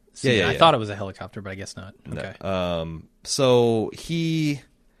same scene. Yeah. I thought it was a helicopter, but I guess not. Okay. No. So him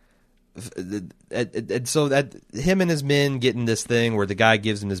and his men get in this thing where the guy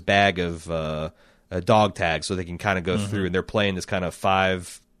gives him this bag of a dog tag so they can kind of go through, and they're playing this kind of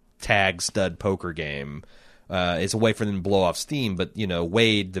 5-tag stud poker game. It's a way for them to blow off steam, but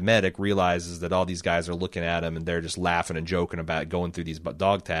Wade, the medic, realizes that all these guys are looking at him and they're just laughing and joking about going through these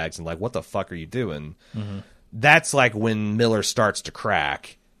dog tags and like, what the fuck are you doing? Mm-hmm. That's like when Miller starts to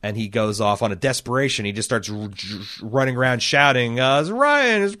crack, and he goes off on a desperation. He just starts running around shouting,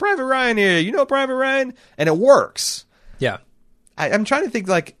 it's Private Ryan here. You know Private Ryan? And it works. Yeah. I'm trying to think,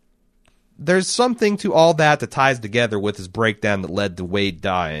 like, there's something to all that ties together with his breakdown that led to Wade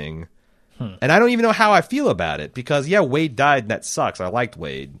dying. And I don't even know how I feel about it, because, yeah, Wade died, and that sucks. I liked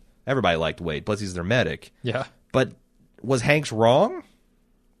Wade. Everybody liked Wade. Plus, he's their medic. Yeah. But was Hanks wrong?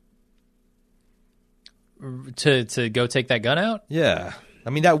 To go take that gun out? Yeah.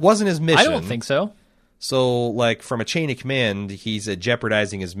 I mean, that wasn't his mission. I don't think so. So, like, from a chain of command, he's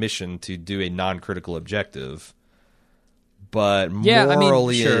jeopardizing his mission to do a non-critical objective. But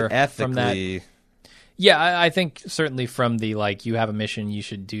morally, ethically... Yeah, I think certainly from the, like, you have a mission, you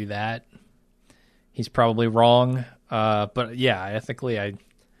should do that. He's probably wrong. But, yeah, ethically,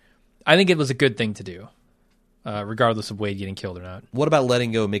 I think it was a good thing to do, regardless of Wade getting killed or not. What about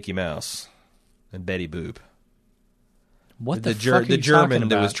letting go of Mickey Mouse and Betty Boop? What the fuck are you German talking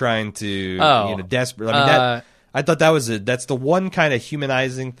that about? was trying to, desperate. I mean, I thought that's the one kind of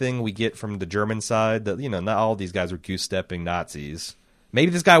humanizing thing we get from the German side. That not all these guys were goose-stepping Nazis. Maybe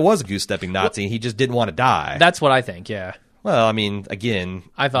this guy was a goose-stepping Nazi, and he just didn't want to die. That's what I think. Yeah. Well, I mean, again,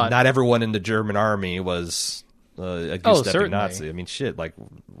 I thought not everyone in the German army was a goose-stepping Nazi. I mean, shit, like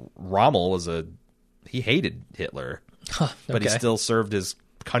Rommel he hated Hitler, but he still served his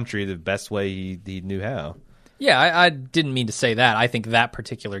country the best way he knew how. Yeah, I didn't mean to say that. I think that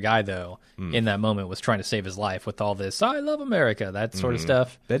particular guy, though, in that moment was trying to save his life with all this, I love America, that sort of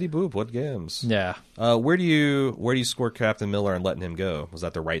stuff. Betty Boop, what games? Yeah. Where do you score Captain Miller and letting him go? Was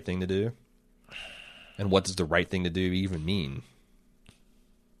that the right thing to do? And what does the right thing to do even mean?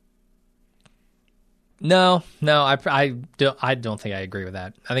 No, I don't think I agree with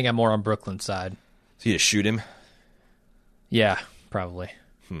that. I think I'm more on Brooklyn's side. So you just shoot him? Yeah, probably.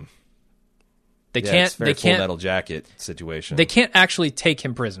 They It's very can't. Full Metal Jacket situation. They can't actually take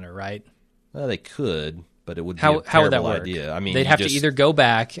him prisoner, right? Well, they could, but it would be How a would terrible that work? idea. I mean, they'd have to either go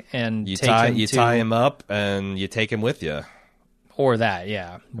back and tie him up and you take him with you, or that,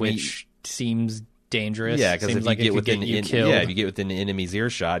 yeah, which seems dangerous. Yeah, because if like you get within you killed. if you get within the enemy's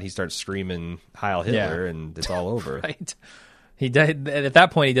earshot, he starts screaming Heil Hitler, and it's all over. Right. He died, at that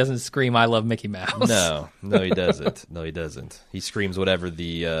point, he doesn't scream, I love Mickey Mouse. No, he doesn't. No, he doesn't. He screams whatever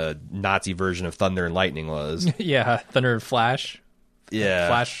the Nazi version of Thunder and Lightning was. Yeah, Thunder and Flash. Yeah.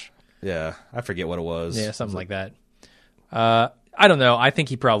 Flash. Yeah, I forget what it was. Yeah, something like that. I don't know. I think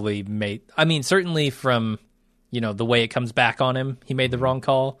he probably certainly from, the way it comes back on him, he made the wrong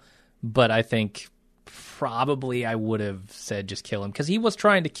call. But I think probably I would have said just kill him, because he was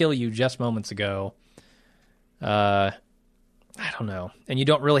trying to kill you just moments ago. I don't know. And you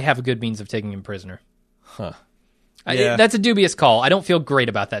don't really have a good means of taking him prisoner. Huh. Yeah. That's a dubious call. I don't feel great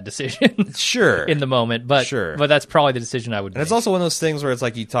about that decision. Sure. In the moment, but but that's probably the decision I would make. And it's also one of those things where it's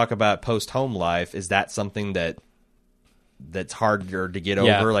like you talk about post-home life. Is that something that's harder to get over?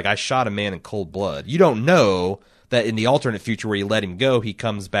 Yeah. Like, I shot a man in cold blood. You don't know that in the alternate future where you let him go, he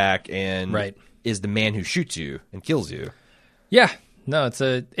comes back and is the man who shoots you and kills you. Yeah. No, it's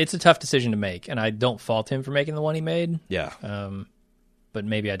a tough decision to make, and I don't fault him for making the one he made. Yeah. But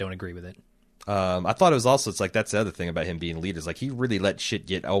maybe I don't agree with it. I thought it was also, it's like, that's the other thing about him being leader, is like he really let shit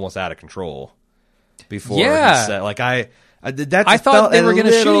get almost out of control before he said, like, I thought they were going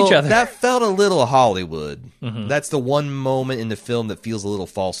to shoot each other. That felt a little Hollywood. Mm-hmm. That's the one moment in the film that feels a little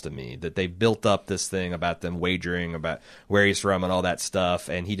false to me, that they built up this thing about them wagering about where he's from and all that stuff,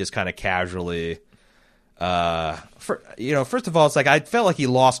 and he just kind of casually, first of all, it's like I felt like he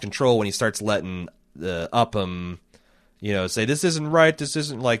lost control when he starts letting Upham, say this isn't right, this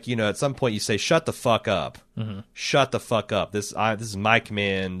isn't like, at some point you say shut the fuck up, shut the fuck up. This is my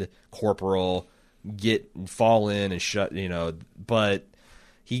command, corporal. Fall in and shut, but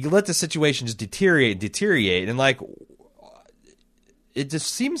he let the situation just deteriorate, and like it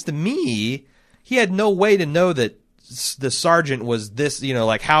just seems to me he had no way to know that the sergeant was this,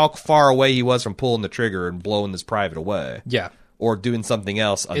 like how far away he was from pulling the trigger and blowing this private away, or doing something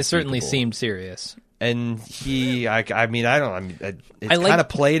else unspeakable. It certainly seemed serious. And it kind of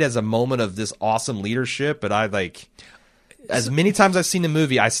played as a moment of this awesome leadership, but as many times I've seen the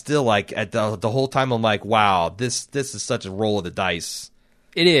movie, I still at the whole time I'm like, wow, this is such a roll of the dice.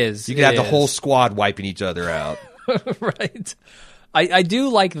 It is. You could have the whole squad wiping each other out. Right. I do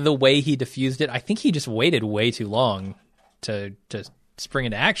like the way he diffused it. I think he just waited way too long to spring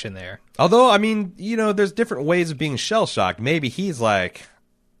into action there. Although, I mean, there's different ways of being shell shocked. Maybe he's like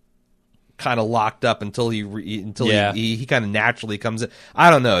kind of locked up until he kind of naturally comes in.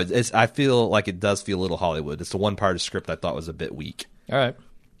 I don't know. I feel like it does feel a little Hollywood. It's the one part of the script I thought was a bit weak. All right.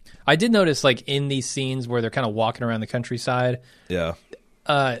 I did notice, like, in these scenes where they're kind of walking around the countryside, they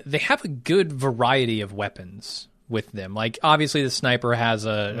have a good variety of weapons with them. Like, obviously the sniper has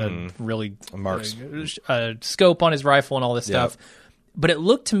a really a scope on his rifle and all this stuff. But it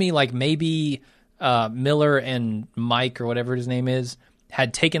looked to me like maybe Miller and Mike, or whatever his name is,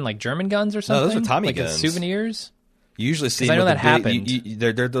 had taken like German guns or something. No, those are Tommy guns. guns. As souvenirs. You usually see them. I know with that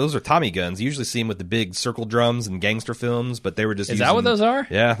happened. Those are Tommy guns. You usually see them with the big circle drums and gangster films, but they were just. Is that what those are?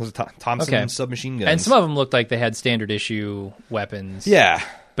 Yeah, those are Thompson submachine guns. And some of them looked like they had standard issue weapons. Yeah,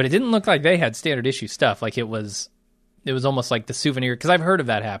 but it didn't look like they had standard issue stuff. Like it was almost like the souvenir, because I've heard of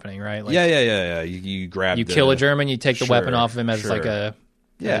that happening, right? Like, yeah. You grab. You kill a German, you take the weapon off of him as like a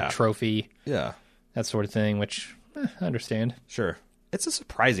trophy. Yeah, that sort of thing. Which I understand. Sure. It's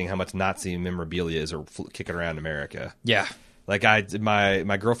surprising how much Nazi memorabilia is kicking around America. Yeah. Like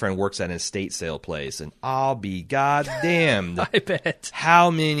my girlfriend works at an estate sale place, and I'll be goddamned. I bet.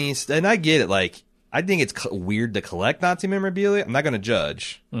 How many? And I get it. Like, I think it's weird to collect Nazi memorabilia. I'm not going to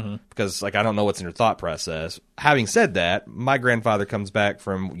judge because, like, I don't know what's in her thought process. Having said that, my grandfather comes back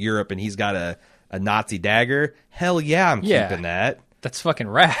from Europe and he's got a Nazi dagger. Hell yeah, I'm keeping that. That's fucking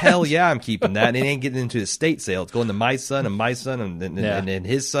rad. Hell yeah, I'm keeping that. And it ain't getting into the estate sale. It's going to my son and my son and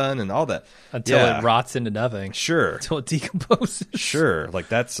his son and all that. Until it rots into nothing. Sure. Until it decomposes. Sure. Like,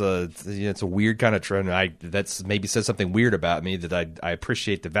 that's it's a weird kind of trend. That's maybe says something weird about me that I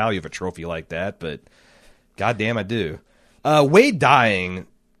appreciate the value of a trophy like that, but goddamn, I do. Wade dying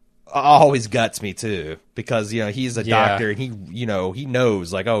always guts me too, because he's a doctor and he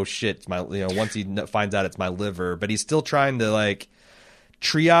knows, like, oh shit, it's my once he finds out it's my liver, but he's still trying to, like,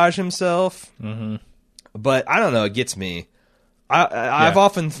 triage himself. But I don't know, it gets me. I've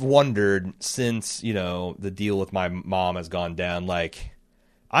often wondered since the deal with my mom has gone down, like,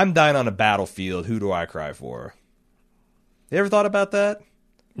 I'm dying on a battlefield, who do I cry for? You ever thought about that?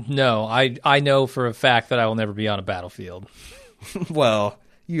 No, I know for a fact that I will never be on a battlefield. Well,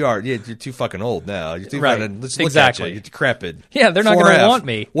 you're too fucking old now. You're too right. fucking, let's look Exactly. at you. You're decrepit. Yeah, they're not going to want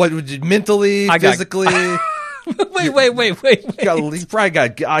me. What would you, mentally, physically? Wait. You probably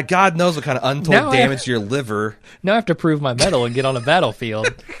got God knows what kind of untold damage to your liver. Now I have to prove my medal and get on a battlefield.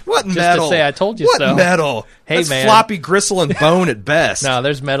 What just metal? Just to say I told you what so. What metal? Hey, That's man. floppy gristle and bone at best. No,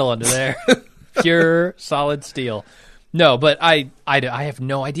 there's metal under there. Pure, solid steel. No, but I have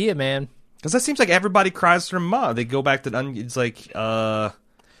no idea, man. Because that seems like everybody cries for their mom. They go back to it's like,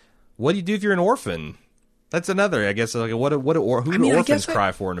 what do you do if you're an orphan? That's another, I guess. Like, who do orphans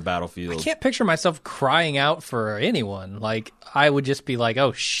cry for in a battlefield? I can't picture myself crying out for anyone. Like, I would just be like,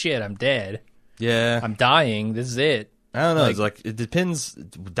 "Oh shit, I'm dead. Yeah, I'm dying. This is it." I don't know. It's like, it depends.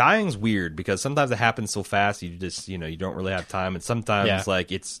 Dying's weird because sometimes it happens so fast you just you don't really have time, and sometimes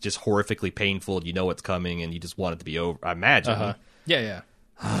like it's just horrifically painful. You know what's coming, and you just want it to be over. I imagine. Yeah.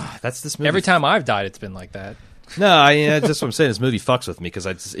 That's this movie. Every time I've died, it's been like that. No, that's what I'm saying. This movie fucks with me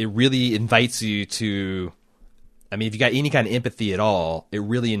because it really invites you to. I mean, if you got any kind of empathy at all, it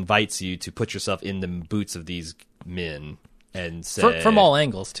really invites you to put yourself in the boots of these men and say, from all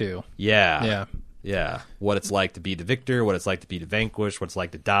angles too. Yeah. What it's like to be the victor, what it's like to be the vanquished, what it's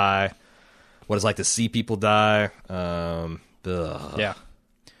like to die, what it's like to see people die. Yeah.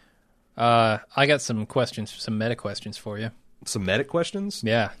 I got some questions, some meta questions for you. Some meta questions?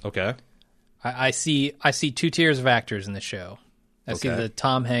 Yeah. Okay. I see two tiers of actors in the show. I see the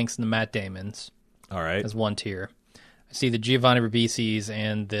Tom Hanks and the Matt Damons. All right. As one tier. I see the Giovanni Ribisi's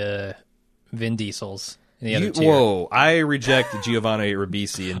and the Vin Diesels in the other tier. Whoa! I reject Giovanni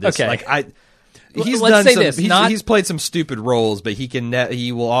Ribisi in this. Okay. Like he's Let's done say some. He's played some stupid roles, but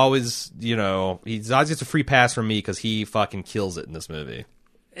he will always. He's always gets a free pass from me because he fucking kills it in this movie.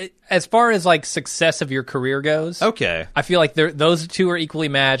 As far as like success of your career goes, okay, I feel like those two are equally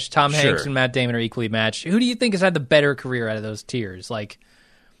matched. Tom Hanks and Matt Damon are equally matched. Who do you think has had the better career out of those tiers? Like,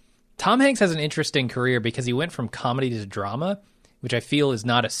 Tom Hanks has an interesting career because he went from comedy to drama, which I feel is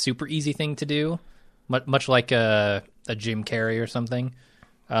not a super easy thing to do, much like a Jim Carrey or something.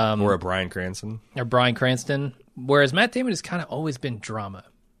 Or a Bryan Cranston. Whereas Matt Damon has kind of always been drama.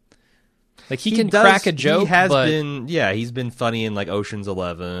 Like, he can crack a joke, he's been funny in, like, Ocean's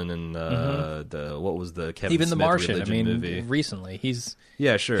 11 and what was the Kevin even Smith The Martian, religion movie? Recently.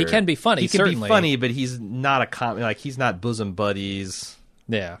 Sure. He can be funny, certainly. He can be funny, but he's not he's not bosom buddies.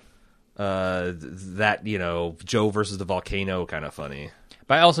 Yeah. Joe versus the volcano kind of funny.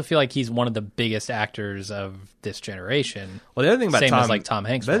 But I also feel like he's one of the biggest actors of this generation. Well, the other thing about Tom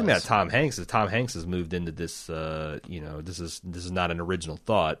Hanks. The other thing about Tom Hanks is Tom Hanks has moved into this. This is not an original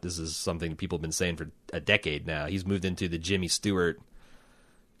thought. This is something people have been saying for a decade now. He's moved into the Jimmy Stewart,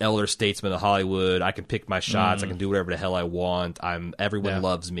 elder statesman of Hollywood. I can pick my shots. I can do whatever the hell I want. Everyone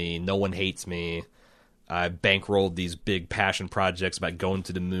loves me. No one hates me. I bankrolled these big passion projects about going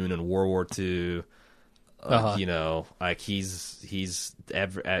to the moon and World War II. He's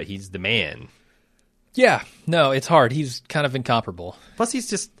the man. Yeah, no, it's hard. He's kind of incomparable. Plus, he's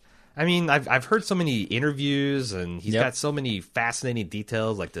just. I mean, I've heard so many interviews, and he's got so many fascinating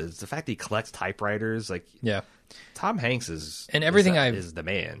details. Like the fact that he collects typewriters. Like, Tom Hanks is the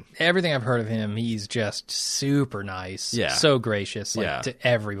man. Everything I've heard of him, he's just super nice. Yeah, so gracious. To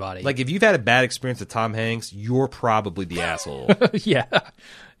everybody. Like, if you've had a bad experience with Tom Hanks, you're probably the asshole.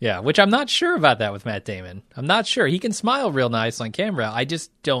 Yeah, which I'm not sure about that with Matt Damon. I'm not sure. He can smile real nice on camera. I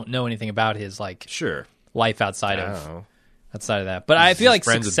just don't know anything about his life outside of that. But I feel like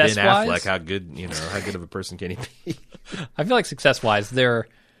success-wise, Ben Affleck, how good of a person can he be? I feel like success-wise, they're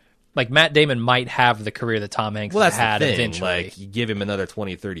Like, Matt Damon might have the career that Tom Hanks Well, that's had the thing. eventually. Like, you give him another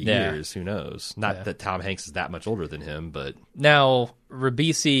 20, 30 Yeah. years, who knows? Not that Tom Hanks is that much older than him, but... Now,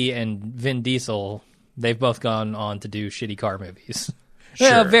 Ribisi and Vin Diesel, they've both gone on to do shitty car movies.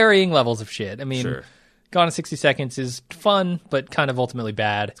 Yeah, Sure. varying levels of shit. I mean, Sure. Gone in 60 Seconds is fun, but kind of ultimately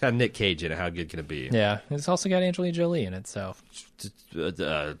bad. It's got Nick Cage in it. How good can it be? Yeah, it's also got Angelina Jolie in it, so...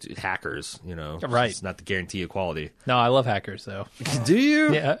 Hackers, you know. Right. It's not the guarantee of quality. No, I love Hackers, though. Do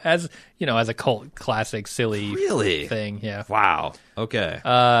you? Yeah, as a cult classic, silly Really? thing, yeah. Wow. Okay.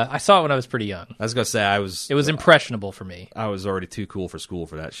 I saw it when I was pretty young. I was going to say, It was impressionable for me. I was already too cool for school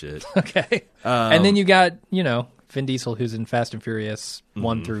for that shit. Okay. And then you got, Vin Diesel, who's in Fast and Furious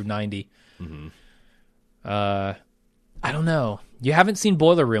 1 through 90. Mm-hmm. I don't know. You haven't seen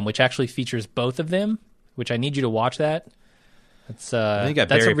Boiler Room, which actually features both of them, which I need you to watch that. That's I think you got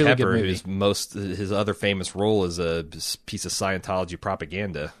that's Barry a really Pepper, good movie. his other famous role is a piece of Scientology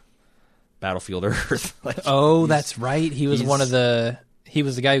propaganda. Battlefield Earth. Like, Oh, that's right. He was he's- he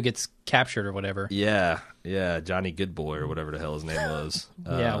was the guy who gets captured or whatever. yeah, Johnny Goodboy or whatever the hell his name was.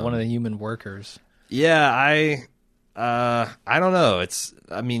 Yeah, one of the human workers. Yeah, I don't know.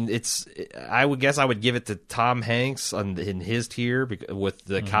 I would guess I would give it to Tom Hanks in his tier with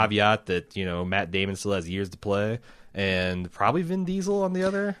the caveat that Matt Damon still has years to play, and probably Vin Diesel on the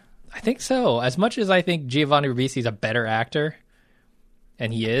other. I think so. As much as I think Giovanni Ribisi is a better actor,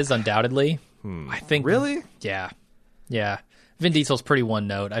 and he is undoubtedly, I think Really? yeah. Vin Diesel's pretty one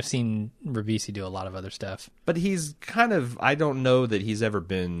note. I've seen Ribisi do a lot of other stuff. But he's kind of. I don't know that he's ever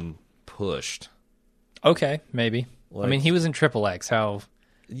been pushed. Okay, maybe. I mean, he was in Triple X. How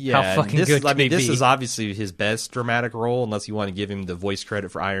fucking this, good can he this be? is obviously his best dramatic role, unless you want to give him the voice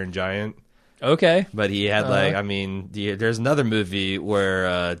credit for Iron Giant. Okay. But he had there's another movie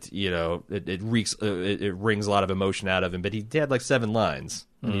where it wrings a lot of emotion out of him. But he had like 7 lines,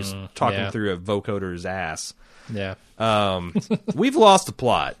 and he's talking through a vocoder's ass. Yeah. We've lost the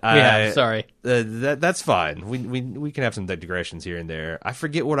plot. Sorry. That's fine. We can have some digressions here and there. I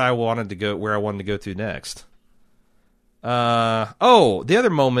forget where I wanted to go to next. The other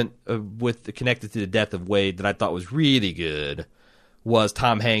moment connected to the death of Wade that I thought was really good was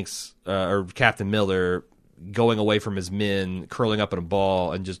Tom Hanks or Captain Miller going away from his men, curling up in a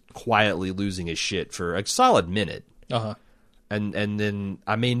ball, and just quietly losing his shit for a solid minute. Uh-huh. And then,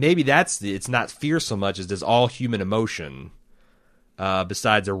 I mean, maybe it's not fear so much as just all human emotion,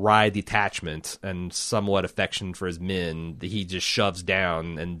 besides a wry detachment and somewhat affection for his men that he just shoves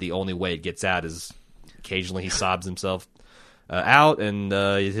down, and the only way it gets out is occasionally he sobs himself out, and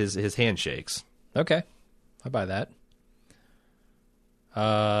his hand shakes. Okay. I buy that.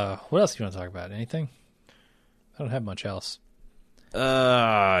 What else do you want to talk about? Anything? I don't have much else.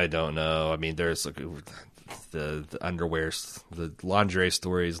 I don't know. I mean, there's the underwear, the lingerie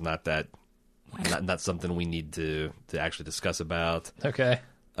story is not something we need to actually discuss about. Okay.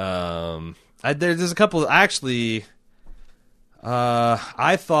 There's a couple. Actually,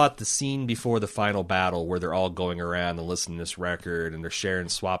 I thought the scene before the final battle, where they're all going around and listening to this record and they're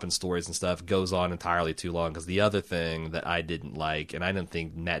swapping stories and stuff, goes on entirely too long. Because the other thing that I didn't like, and I didn't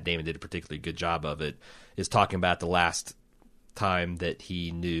think Matt Damon did a particularly good job of it, is talking about the last time that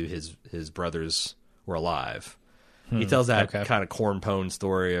he knew his brothers were alive. He tells that kind of corn-pone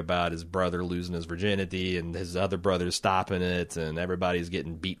story about his brother losing his virginity and his other brothers stopping it, and everybody's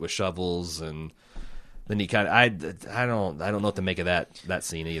getting beat with shovels. And then he kind of I don't know what to make of that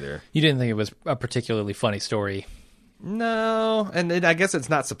scene either. You didn't think it was a particularly funny story? No, and I guess it's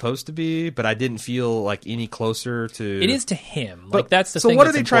not supposed to be, but I didn't feel like any closer to. It is to him. But, like that's the so thing. So what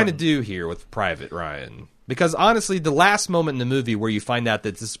are that's they trying to important. do here with Private Ryan? Because honestly, the last moment in the movie where you find out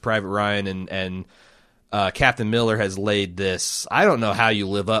that this is Private Ryan and Captain Miller has laid this, I don't know how you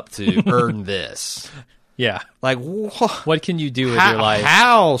live up to earn this. Yeah. Like, what can you do with your life?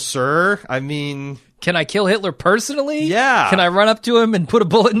 How, sir? I mean, can I kill Hitler personally? Yeah. Can I run up to him and put a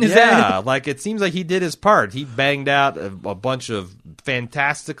bullet in his head? Yeah, like it seems like he did his part. He banged out a bunch of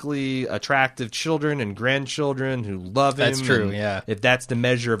fantastically attractive children and grandchildren who love him. That's true, and yeah. If that's the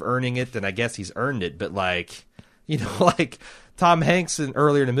measure of earning it, then I guess he's earned it. But like, like Tom Hanks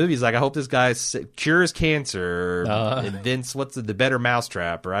earlier in the movie, he's like, I hope this guy cures cancer, or invents what's the better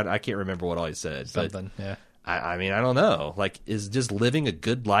mousetrap, or I can't remember what all he said. Something, but yeah. I mean, I don't know. Like, is just living a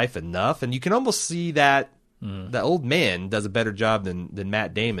good life enough? And you can almost see that the old man does a better job than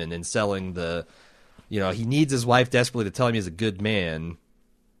Matt Damon in selling the, he needs his wife desperately to tell him he's a good man,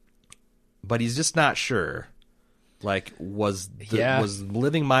 but he's just not sure. Like, was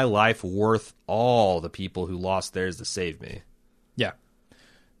living my life worth all the people who lost theirs to save me? Yeah.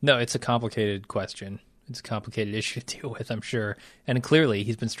 No, it's a complicated question. It's a complicated issue to deal with, I'm sure. And clearly,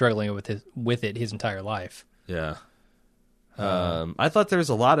 he's been struggling with it his entire life. Yeah. I thought there was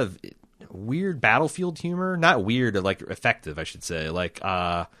a lot of weird battlefield humor. Not weird, like effective, I should say. Like,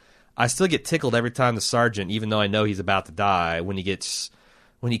 I still get tickled every time the sergeant, even though I know he's about to die, when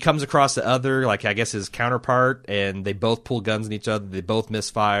he comes across the other, like I guess his counterpart, and they both pull guns at each other, they both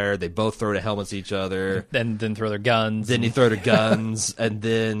misfire, they both throw the helmets at each other. Then throw their guns. Then they throw their guns, and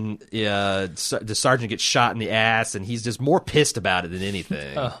then the sergeant gets shot in the ass, and he's just more pissed about it than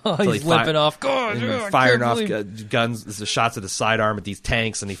anything. He's limping off. Firing off guns, the shots of the sidearm at these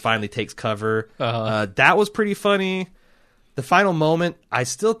tanks, and he finally takes cover. That was pretty funny. The final moment, I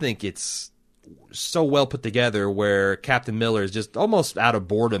still think it's so well put together, where Captain Miller is just almost out of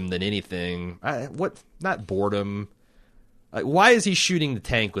boredom than anything. Not boredom. Like, why is he shooting the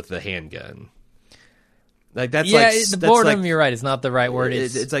tank with the handgun? Like that's the boredom. Like, you're right. It's not the right word.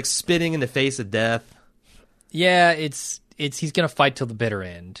 It's like spitting in the face of death. Yeah, it's he's gonna fight till the bitter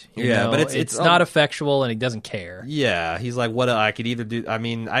end. You know? But it's not effectual, and he doesn't care. Yeah, he's like, what I could either do. I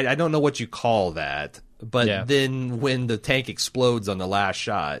mean, I don't know what you call that, but then when the tank explodes on the last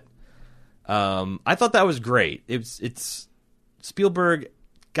shot. I thought that was great. It's Spielberg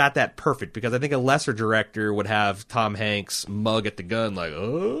got that perfect, because I think a lesser director would have Tom Hanks mug at the gun like,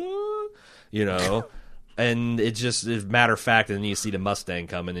 and it's just a matter of fact, and then you see the Mustang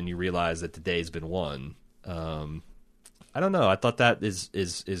coming and you realize that the day's been won. I don't know. I thought that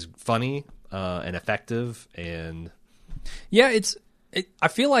is funny and effective, and I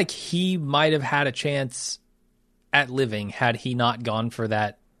feel like he might have had a chance at living had he not gone for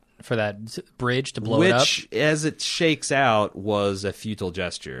that bridge to blow it up. Which, as it shakes out, was a futile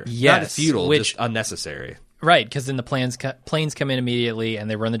gesture. Yes. Not futile, just unnecessary. Right, because then the planes come in immediately, and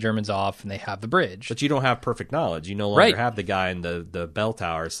they run the Germans off, and they have the bridge. But you don't have perfect knowledge. You no longer have the guy in the bell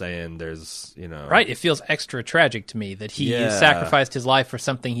tower saying there's, Right, it feels extra tragic to me that he sacrificed his life for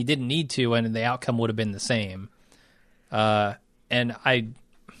something he didn't need to, and the outcome would have been the same. And I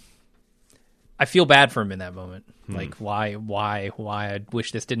feel bad for him in that moment. Like, why? I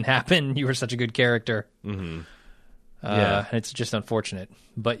wish this didn't happen. You were such a good character. Mm-hmm. It's just unfortunate.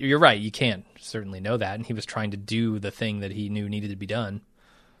 But you're right. You can't certainly know that. And he was trying to do the thing that he knew needed to be done.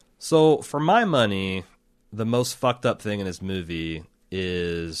 So, for my money, the most fucked up thing in this movie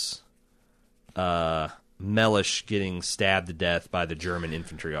is Mellish getting stabbed to death by the German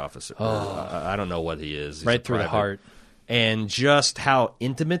infantry officer. I don't know what he is. He's right through the heart. And just how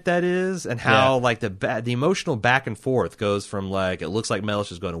intimate that is, and how like the emotional back and forth goes from like, it looks like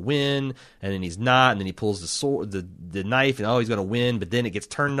Mellish is going to win, and then he's not, and then he pulls the sword, the knife, and he's going to win, but then it gets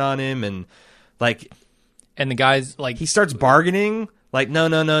turned on him, and like, and the guy's like, he starts bargaining, like no,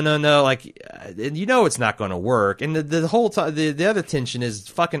 like, and it's not going to work, and the whole time the other tension is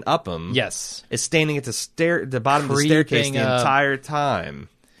fucking Upham. Yes, is standing at the bottom of the staircase the entire time.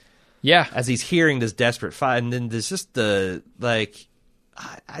 Yeah, as he's hearing this desperate fight, and then there's just the like,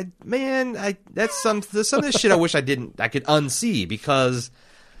 there's some of this shit I wish I could unsee, because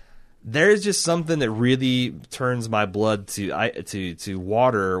there's just something that really turns my blood to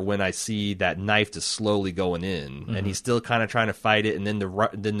water when I see that knife just slowly going in, and he's still kind of trying to fight it, and then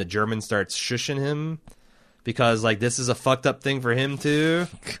the German starts shushing him, because like this is a fucked up thing for him too,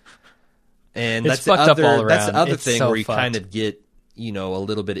 and that's the other thing where you kind of get a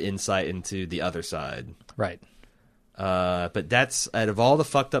little bit of insight into the other side. Right. But that's, out of all the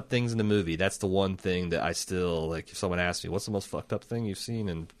fucked up things in the movie, that's the one thing that I still, like, if someone asks me, what's the most fucked up thing you've seen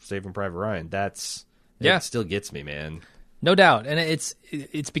in Saving Private Ryan? It still gets me, man. No doubt. And it's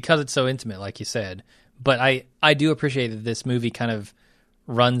because it's so intimate, like you said. But I do appreciate that this movie kind of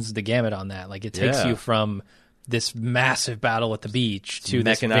runs the gamut on that. Like, it takes you from this massive battle at the beach to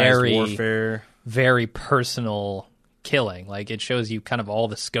this very warfare, very personal killing. Like, it shows you kind of all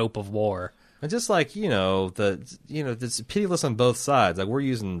the scope of war. And just like, it's pitiless on both sides. Like, we're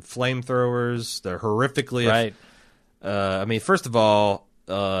using flamethrowers. They're horrifically right. I mean, first of all,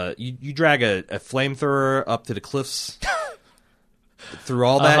 you drag a flamethrower up to the cliffs through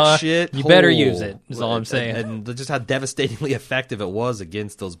all that shit. You better use it, is all I'm saying. And just how devastatingly effective it was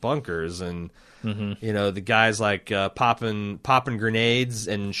against those bunkers. And the guys like popping grenades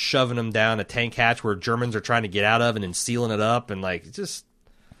and shoving them down a tank hatch where Germans are trying to get out of, and then sealing it up, and like, just.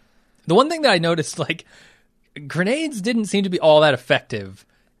 The one thing that I noticed, like, grenades didn't seem to be all that effective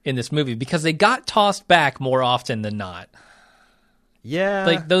in this movie, because they got tossed back more often than not. Yeah,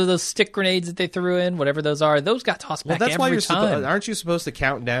 like those stick grenades that they threw in, whatever those are, those got tossed back that's every why time. Aren't you supposed to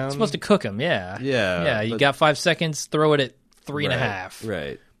count down? You're supposed to cook them, yeah. You got 5 seconds, throw it at 3.5.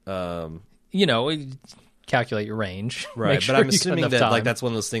 Right. calculate your range. Right, Make sure but I'm you got assuming enough that time. like that's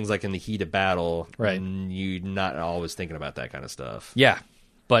one of those things like in the heat of battle, Right. and you're not always thinking about that kind of stuff. Yeah,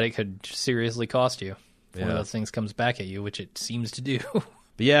 but it could seriously cost you if one of Yeah. those things comes back at you, which it seems to do.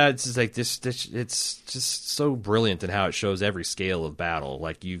 But yeah, it's just like this. It's just so brilliant in how it shows every scale of battle.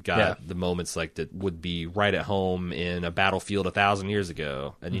 Like you've got Yeah. the moments like that would be right at home in a battlefield 1,000 years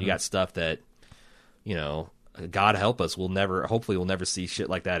ago, and you got stuff that, you know, God help us, hopefully we'll never see shit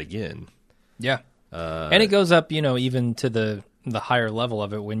like that again. Yeah. And it goes up, you know, even to the higher level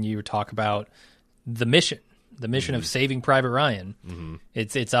of it when you talk about the mission of saving Private Ryan. Mm-hmm.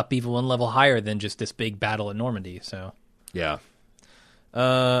 It's up even one level higher than just this big battle at Normandy. So Yeah.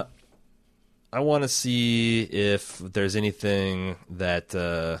 I want to see if there's anything that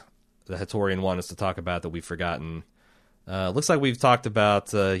the Hatorian want us to talk about that we've forgotten. Looks like we've talked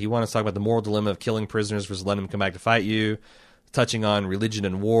about, he wants to talk about the moral dilemma of killing prisoners versus letting them come back to fight you, touching on religion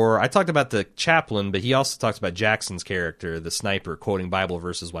and war. I talked about the chaplain, but he also talks about Jackson's character, the sniper, quoting Bible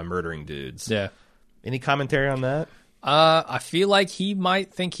verses while murdering dudes. yeah. Any commentary on that? I feel like he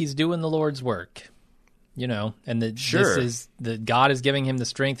might think he's doing the Lord's work, you know, and that Sure. that God is giving him the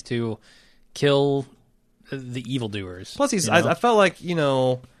strength to kill the evildoers. Plus, you know? I felt like, you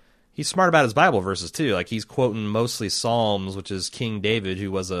know, he's smart about his Bible verses, too. Like, he's quoting mostly Psalms, which is King David,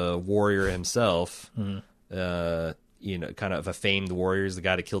 who was a warrior himself. You know, kind of a famed warrior. He's the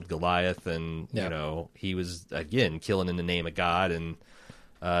guy that killed Goliath. And, Yeah. you know, he was, again, killing in the name of God. And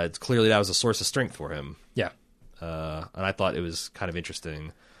it's clearly that was a source of strength for him. Yeah. And I thought it was kind of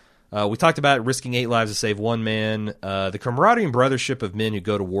interesting. We talked about risking 8 lives to save one man. The camaraderie and brothership of men who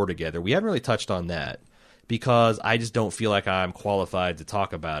go to war together. We haven't really touched on that because I just don't feel like I'm qualified to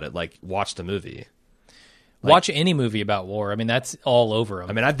talk about it. Like, watch the movie. Watch any movie about war. I mean, that's all over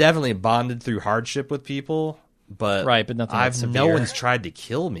him. I mean, I've definitely bonded through hardship with people, but Right, but nothing that's no severe. one's tried to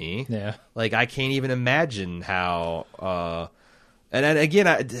kill me. Yeah. Like, I can't even imagine how. And then again,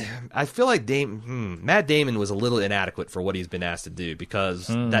 I feel like Matt Damon was a little inadequate for what he's been asked to do because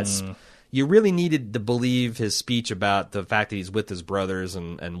that's you really needed to believe his speech about the fact that he's with his brothers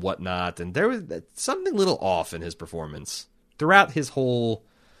and whatnot, and there was something a little off in his performance throughout his whole.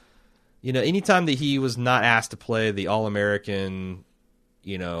 You know, anytime that he was not asked to play the All-American,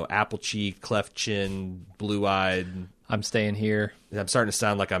 you know, apple cheek, cleft chin, blue-eyed. I'm staying here. I'm starting to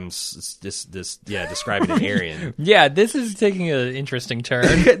sound like I'm describing an Aryan. Yeah, this is taking an interesting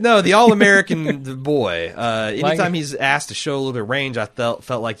turn. No, the All-American boy. Anytime he's asked to show a little bit of range, I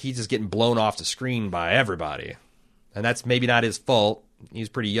felt like he's just getting blown off the screen by everybody. And that's maybe not his fault. He's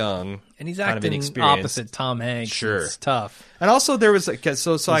pretty young. And he's kind of acting inexperienced. opposite Tom Hanks. Sure. It's tough. And also there was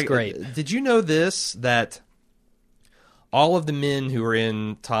great. Did you know this, that all of the men who were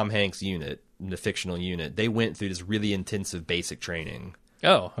in Tom Hanks' unit, the fictional unit, they went through this really intensive basic training.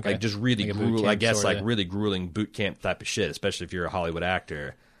 Oh, okay. Like just really Like a boot grueling, I camp guess, sorta. like really grueling boot camp type of shit, especially if you're a Hollywood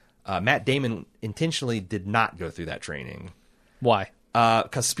actor. Matt Damon intentionally did not go through that training. Why?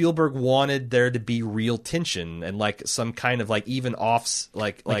 Because Spielberg wanted there to be real tension and like some kind of like even offs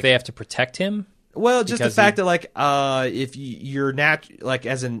Like they have to protect him? well, just the because fact that like if you're like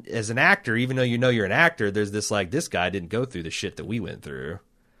as an actor, even though you know you're an actor, there's this like this guy didn't go through the shit that we went through.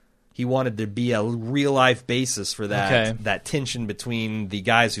 He wanted to be a real life basis for that tension between the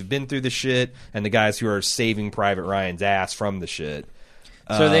guys who've been through the shit and the guys who are saving Private Ryan's ass from the shit.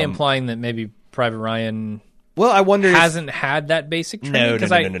 So are they implying that maybe Private Ryan Well, I wonder hasn't had that basic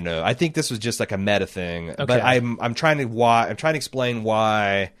training? No. I think this was just like a meta thing. Okay. But I'm trying to explain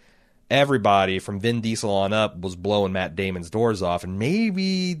why everybody from Vin Diesel on up was blowing Matt Damon's doors off, and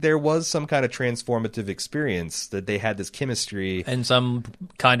maybe there was some kind of transformative experience that they had this chemistry And some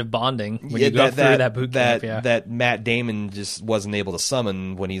kind of bonding when you go through that boot camp. Yeah. that Matt Damon just wasn't able to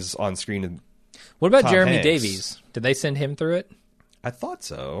summon when he's on screen. What about Tom Jeremy Hanks. Davies? Did they send him through it? I thought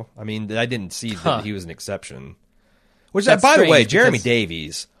so. I mean, I didn't see Huh. that he was an exception. Which, That's by the way, strange Jeremy because-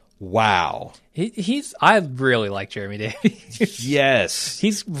 Davies, wow. I really like Jeremy Davies. Yes.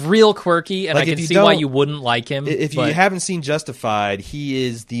 He's real quirky, and Like, I if can you see why don't- you wouldn't like him. If you but- haven't seen Justified, he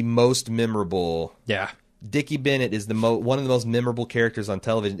is the most memorable. yeah, Dickie Bennett is one of the most memorable characters on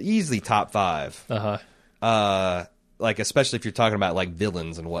television, easily top 5. Like especially if you're talking about like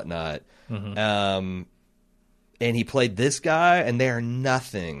villains and whatnot. Mm-hmm. And he played this guy, and they are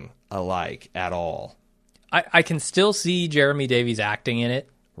nothing alike at all. I can still see Jeremy Davies acting in it,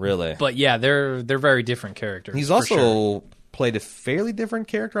 Really, but yeah, they're very different characters. he's for also sure. played a fairly different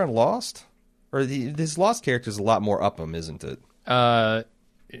character on Lost. Or his Lost character is a lot more Upham, isn't it? I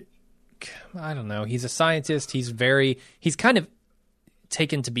don't know. He's a scientist. He's kind of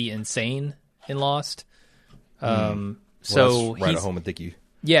taken to be insane in Lost. So Well, that's right he's at home with Dickie.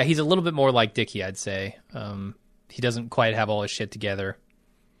 Yeah, he's a little bit more like Dickie, I'd say. He doesn't quite have all his shit together.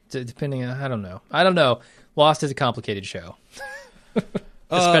 Depending on, I don't know. Lost is a complicated show,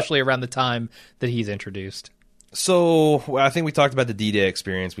 especially around the time that he's introduced. So I think we talked about the D-Day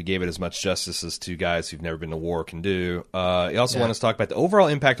experience. We gave it as much justice as two guys who've never been to war can do. You also want us to talk about the overall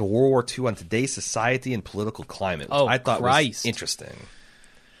impact of World War II on today's society and political climate, which I thought was interesting.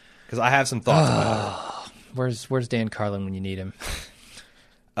 Because I have some thoughts about it. Where's Dan Carlin when you need him?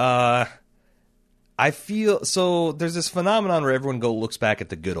 I feel so. There's this phenomenon where everyone looks back at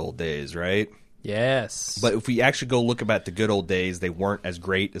the good old days, right? Yes. But if we actually go look at the good old days, they weren't as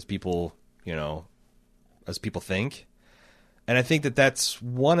great as people, as people think. And I think that that's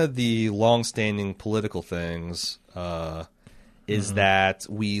one of the long-standing political things. Is that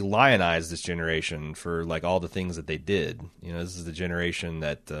we lionize this generation for like all the things that they did. This is the generation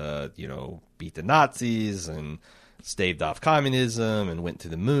that beat the Nazis and staved off communism and went to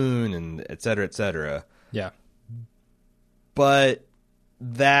the moon and et cetera, et cetera. Yeah. But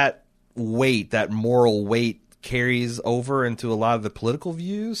that weight, that moral weight, carries over into a lot of the political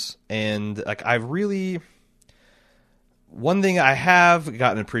views. And like one thing I have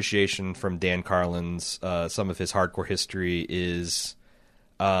gotten appreciation from Dan Carlin's, some of his hardcore history is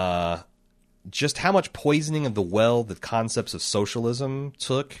just how much poisoning of the well the concepts of socialism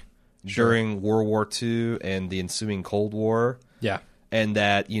took during World War II and the ensuing Cold War. Yeah. And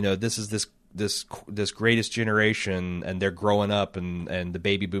that, this is this greatest generation, and they're growing up, and the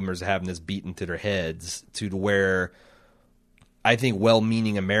baby boomers are having this beaten to their heads to where I think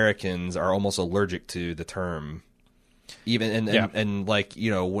well-meaning Americans are almost allergic to the term. Even and like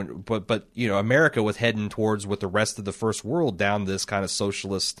America was heading towards with the rest of the first world down this kind of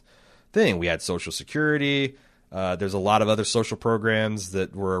socialist thing. We had Social Security. There's a lot of other social programs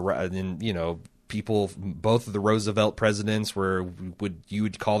that were in people. Both of the Roosevelt presidents you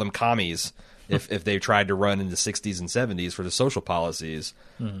would call them commies if they tried to run in the 60s and 70s for the social policies.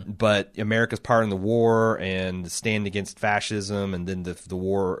 But America's part in the war and stand against fascism, and then the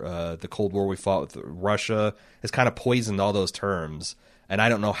war, the Cold War we fought with Russia, has kind of poisoned all those terms. And I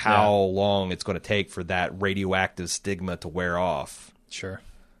don't know how long it's going to take for that radioactive stigma to wear off. Sure.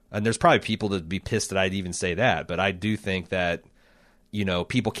 And there's probably people that'd be pissed that I'd even say that, but I do think that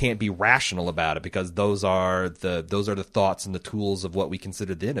people can't be rational about it because those are the thoughts and the tools of what we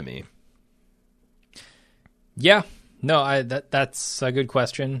consider the enemy. Yeah, no, that's a good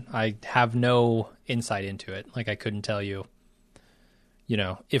question. I have no insight into it. Like I couldn't tell you,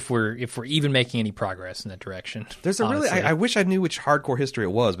 if we're even making any progress in that direction. There's a really, I wish I knew which hardcore history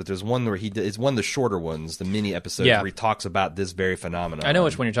it was, but there's one where it's one of the shorter ones, the mini episodes where he talks about this very phenomenon. I know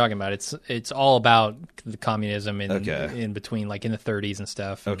which one you're talking about. It's all about the communism in between, like in the 30s and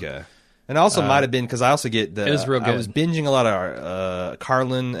stuff. Okay. And it also might have been because I also get it was real good. I was binging a lot of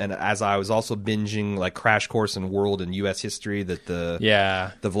Carlin, and as I was also binging like Crash Course in World and U.S. History that the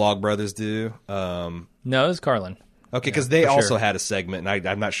Vlog Brothers do. No, it was Carlin. Okay, because they also had a segment, and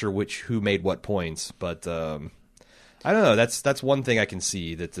I'm not sure who made what points, but I don't know. That's one thing I can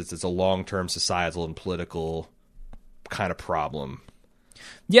see that it's a long-term societal and political kind of problem.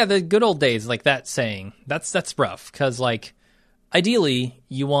 Yeah, the good old days, like that saying, that's rough because like ideally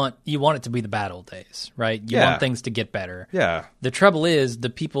you want it to be the bad old days, right? You want things to get better. Yeah. The trouble is the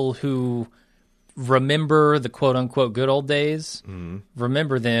people who remember the quote unquote good old days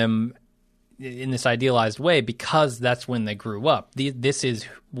remember them in this idealized way because that's when they grew up. This is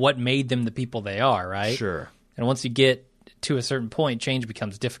what made them the people they are, right? Sure. And once you get to a certain point, change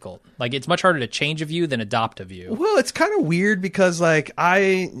becomes difficult. Like it's much harder to change a view than adopt a view. Well, it's kind of weird because like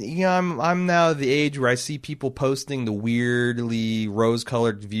I'm now at the age where I see people posting the weirdly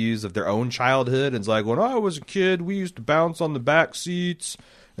rose-colored views of their own childhood. It's like when I was a kid, we used to bounce on the back seats.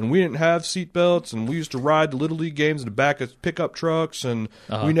 And we didn't have seatbelts, and we used to ride the Little League games in the back of pickup trucks, and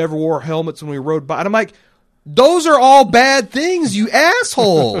we never wore helmets when we rode by. And I'm like, those are all bad things, you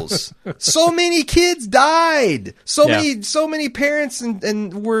assholes. So many kids died. So many parents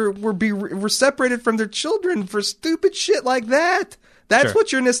and were separated from their children for stupid shit like that. That's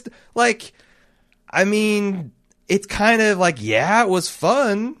what you're like. I mean, it's kind of like, it was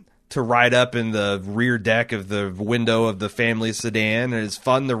fun to ride up in the rear deck of the window of the family sedan. And it's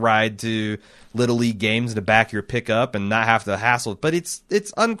fun to ride to Little League games in the back of your pickup and not have to hassle. But it's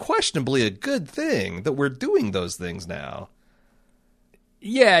unquestionably a good thing that we're doing those things now.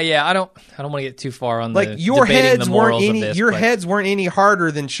 Yeah. I don't want to get too far on like your heads weren't any harder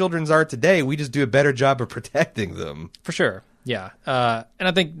than children's are today. We just do a better job of protecting them. For sure. Yeah. And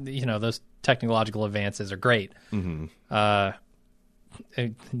I think those technological advances are great.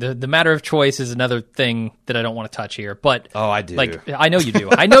 the matter of choice is another thing that I don't want to touch here. But I do. Like, I know you do.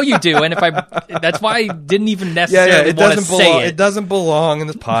 I know you do. And that's why I didn't even necessarily want to say it. It doesn't belong in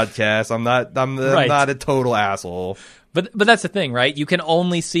this podcast. I'm Right. not a total asshole. But that's the thing, right? You can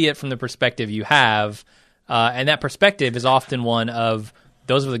only see it from the perspective you have, and that perspective is often one of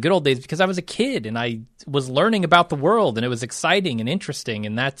those were the good old days because I was a kid and I was learning about the world and it was exciting and interesting,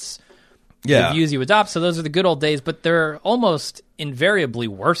 and that's the views you adopt. So those are the good old days, but they're almost invariably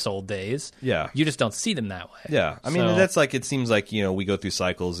worse old days. Yeah. You just don't see them that way. Yeah. I mean, that's like, it seems like, we go through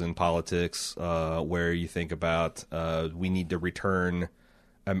cycles in politics where you think about we need to return.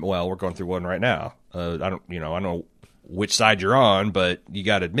 Well, we're going through one right now. I don't know which side you're on, but you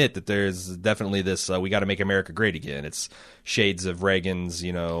got to admit that there's definitely this, we got to make America great again. It's shades of Reagan's,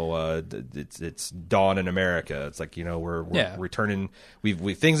 it's dawn in America. It's like, we're returning, we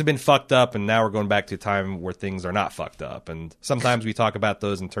things have been fucked up and now we're going back to a time where things are not fucked up. And sometimes we talk about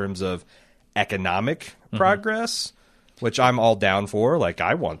those in terms of economic progress, which I'm all down for. Like,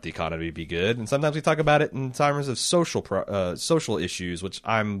 I want the economy to be good. And sometimes we talk about it in terms of social issues, which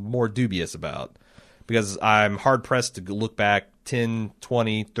I'm more dubious about. Because I'm hard-pressed to look back 10,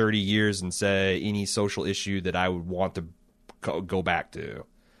 20, 30 years and say any social issue that I would want to go back to.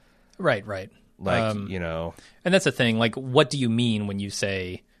 Right. Like, And that's the thing. Like, what do you mean when you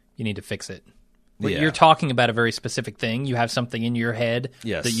say you need to fix it? Yeah. You're talking about a very specific thing. You have something in your head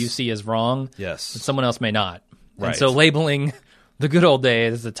that you see as wrong. Yes. But someone else may not. Right. And so labeling the good old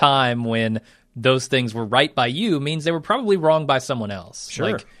days as a time when those things were right by you means they were probably wrong by someone else.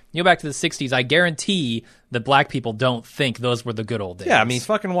 Sure. Like, you go back to the 60s, I guarantee that black people don't think those were the good old days. Yeah, I mean,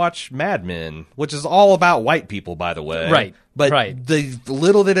 fucking watch Mad Men, which is all about white people, by the way. Right. But right. the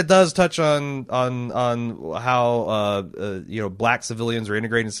little that it does touch on how black civilians are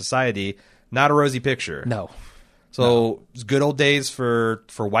integrated in society, not a rosy picture. No. So it's good old days for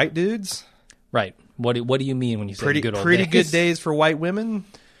white dudes. Right. What do you mean when you say good old days? Pretty good days for white women.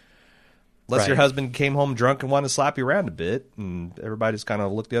 Unless your husband came home drunk and wanted to slap you around a bit, and everybody just kind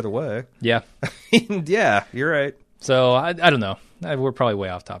of looked the other way. Yeah. Yeah, you're right. So, I don't know. We're probably way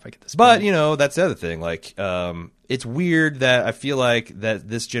off topic at this point. But, that's the other thing. Like, it's weird that I feel like that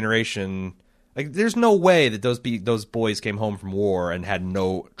this generation, like, there's no way that those boys came home from war and had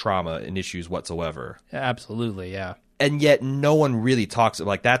no trauma and issues whatsoever. Absolutely, yeah. And yet no one really talks,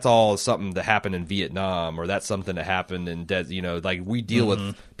 like, that's all something that happened in Vietnam, or that's something that happened in, like, we deal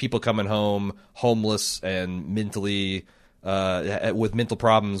with people coming home homeless and mentally, with mental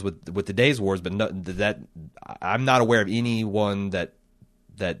problems with today's wars, but I'm not aware of anyone that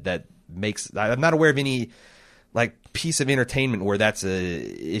makes, I'm not aware of any, like, piece of entertainment where that's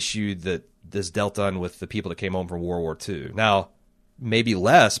a issue that is dealt on with the people that came home from World War II. Now, maybe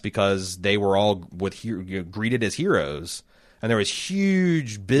less because they were all greeted as heroes, and there was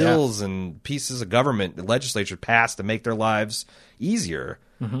huge bills and pieces of government, the legislature passed to make their lives easier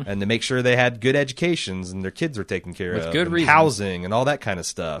and to make sure they had good educations and their kids were taken care of, good reason. Housing and all that kind of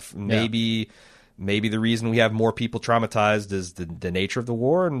stuff. Maybe the reason we have more people traumatized is the nature of the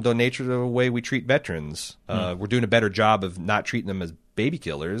war and the nature of the way we treat veterans. We're doing a better job of not treating them as baby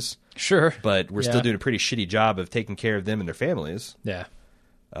killers. Sure. But we're still doing a pretty shitty job of taking care of them and their families. Yeah.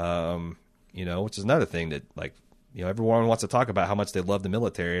 Which is another thing that, like, everyone wants to talk about how much they love the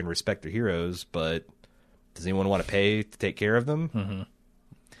military and respect their heroes, but does anyone want to pay to take care of them? Mm-hmm.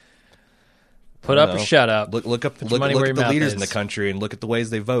 Put up or shut up. Look at the leaders in the country and look at the ways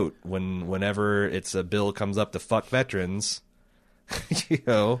they vote whenever it's a bill comes up to fuck veterans.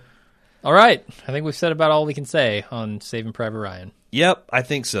 All right. I think we've said about all we can say on Saving Private Ryan. Yep, I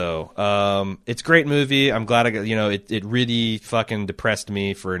think so. It's a great movie. I'm glad I got, it really fucking depressed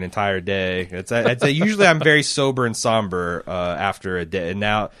me for an entire day. Usually I'm very sober and somber after a day. And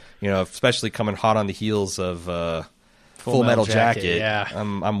now, especially coming hot on the heels of Full Metal Jacket. Yeah.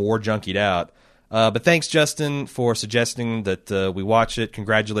 I'm war junkied out. But thanks, Justin, for suggesting that we watch it.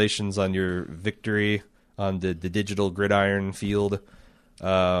 Congratulations on your victory on the digital gridiron field.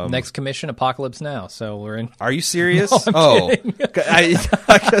 Next commission, Apocalypse Now. So we're in. Are you serious? No, because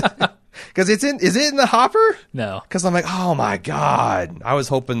is it in the hopper? No, because I'm like, oh my god, I was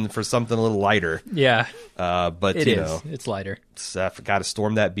hoping for something a little lighter. Yeah, but it is. It's lighter. If I got to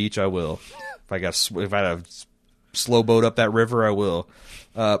storm that beach, I will. If I had a slow boat up that river, I will.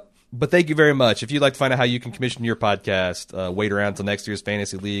 But thank you very much. If you'd like to find out how you can commission your podcast, wait around until next year's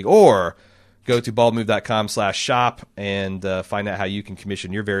Fantasy League, or go to baldmove.com/shop and find out how you can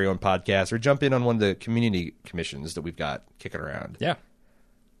commission your very own podcast, or jump in on one of the community commissions that we've got kicking around. Yeah.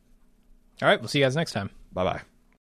 All right. We'll see you guys next time. Bye-bye.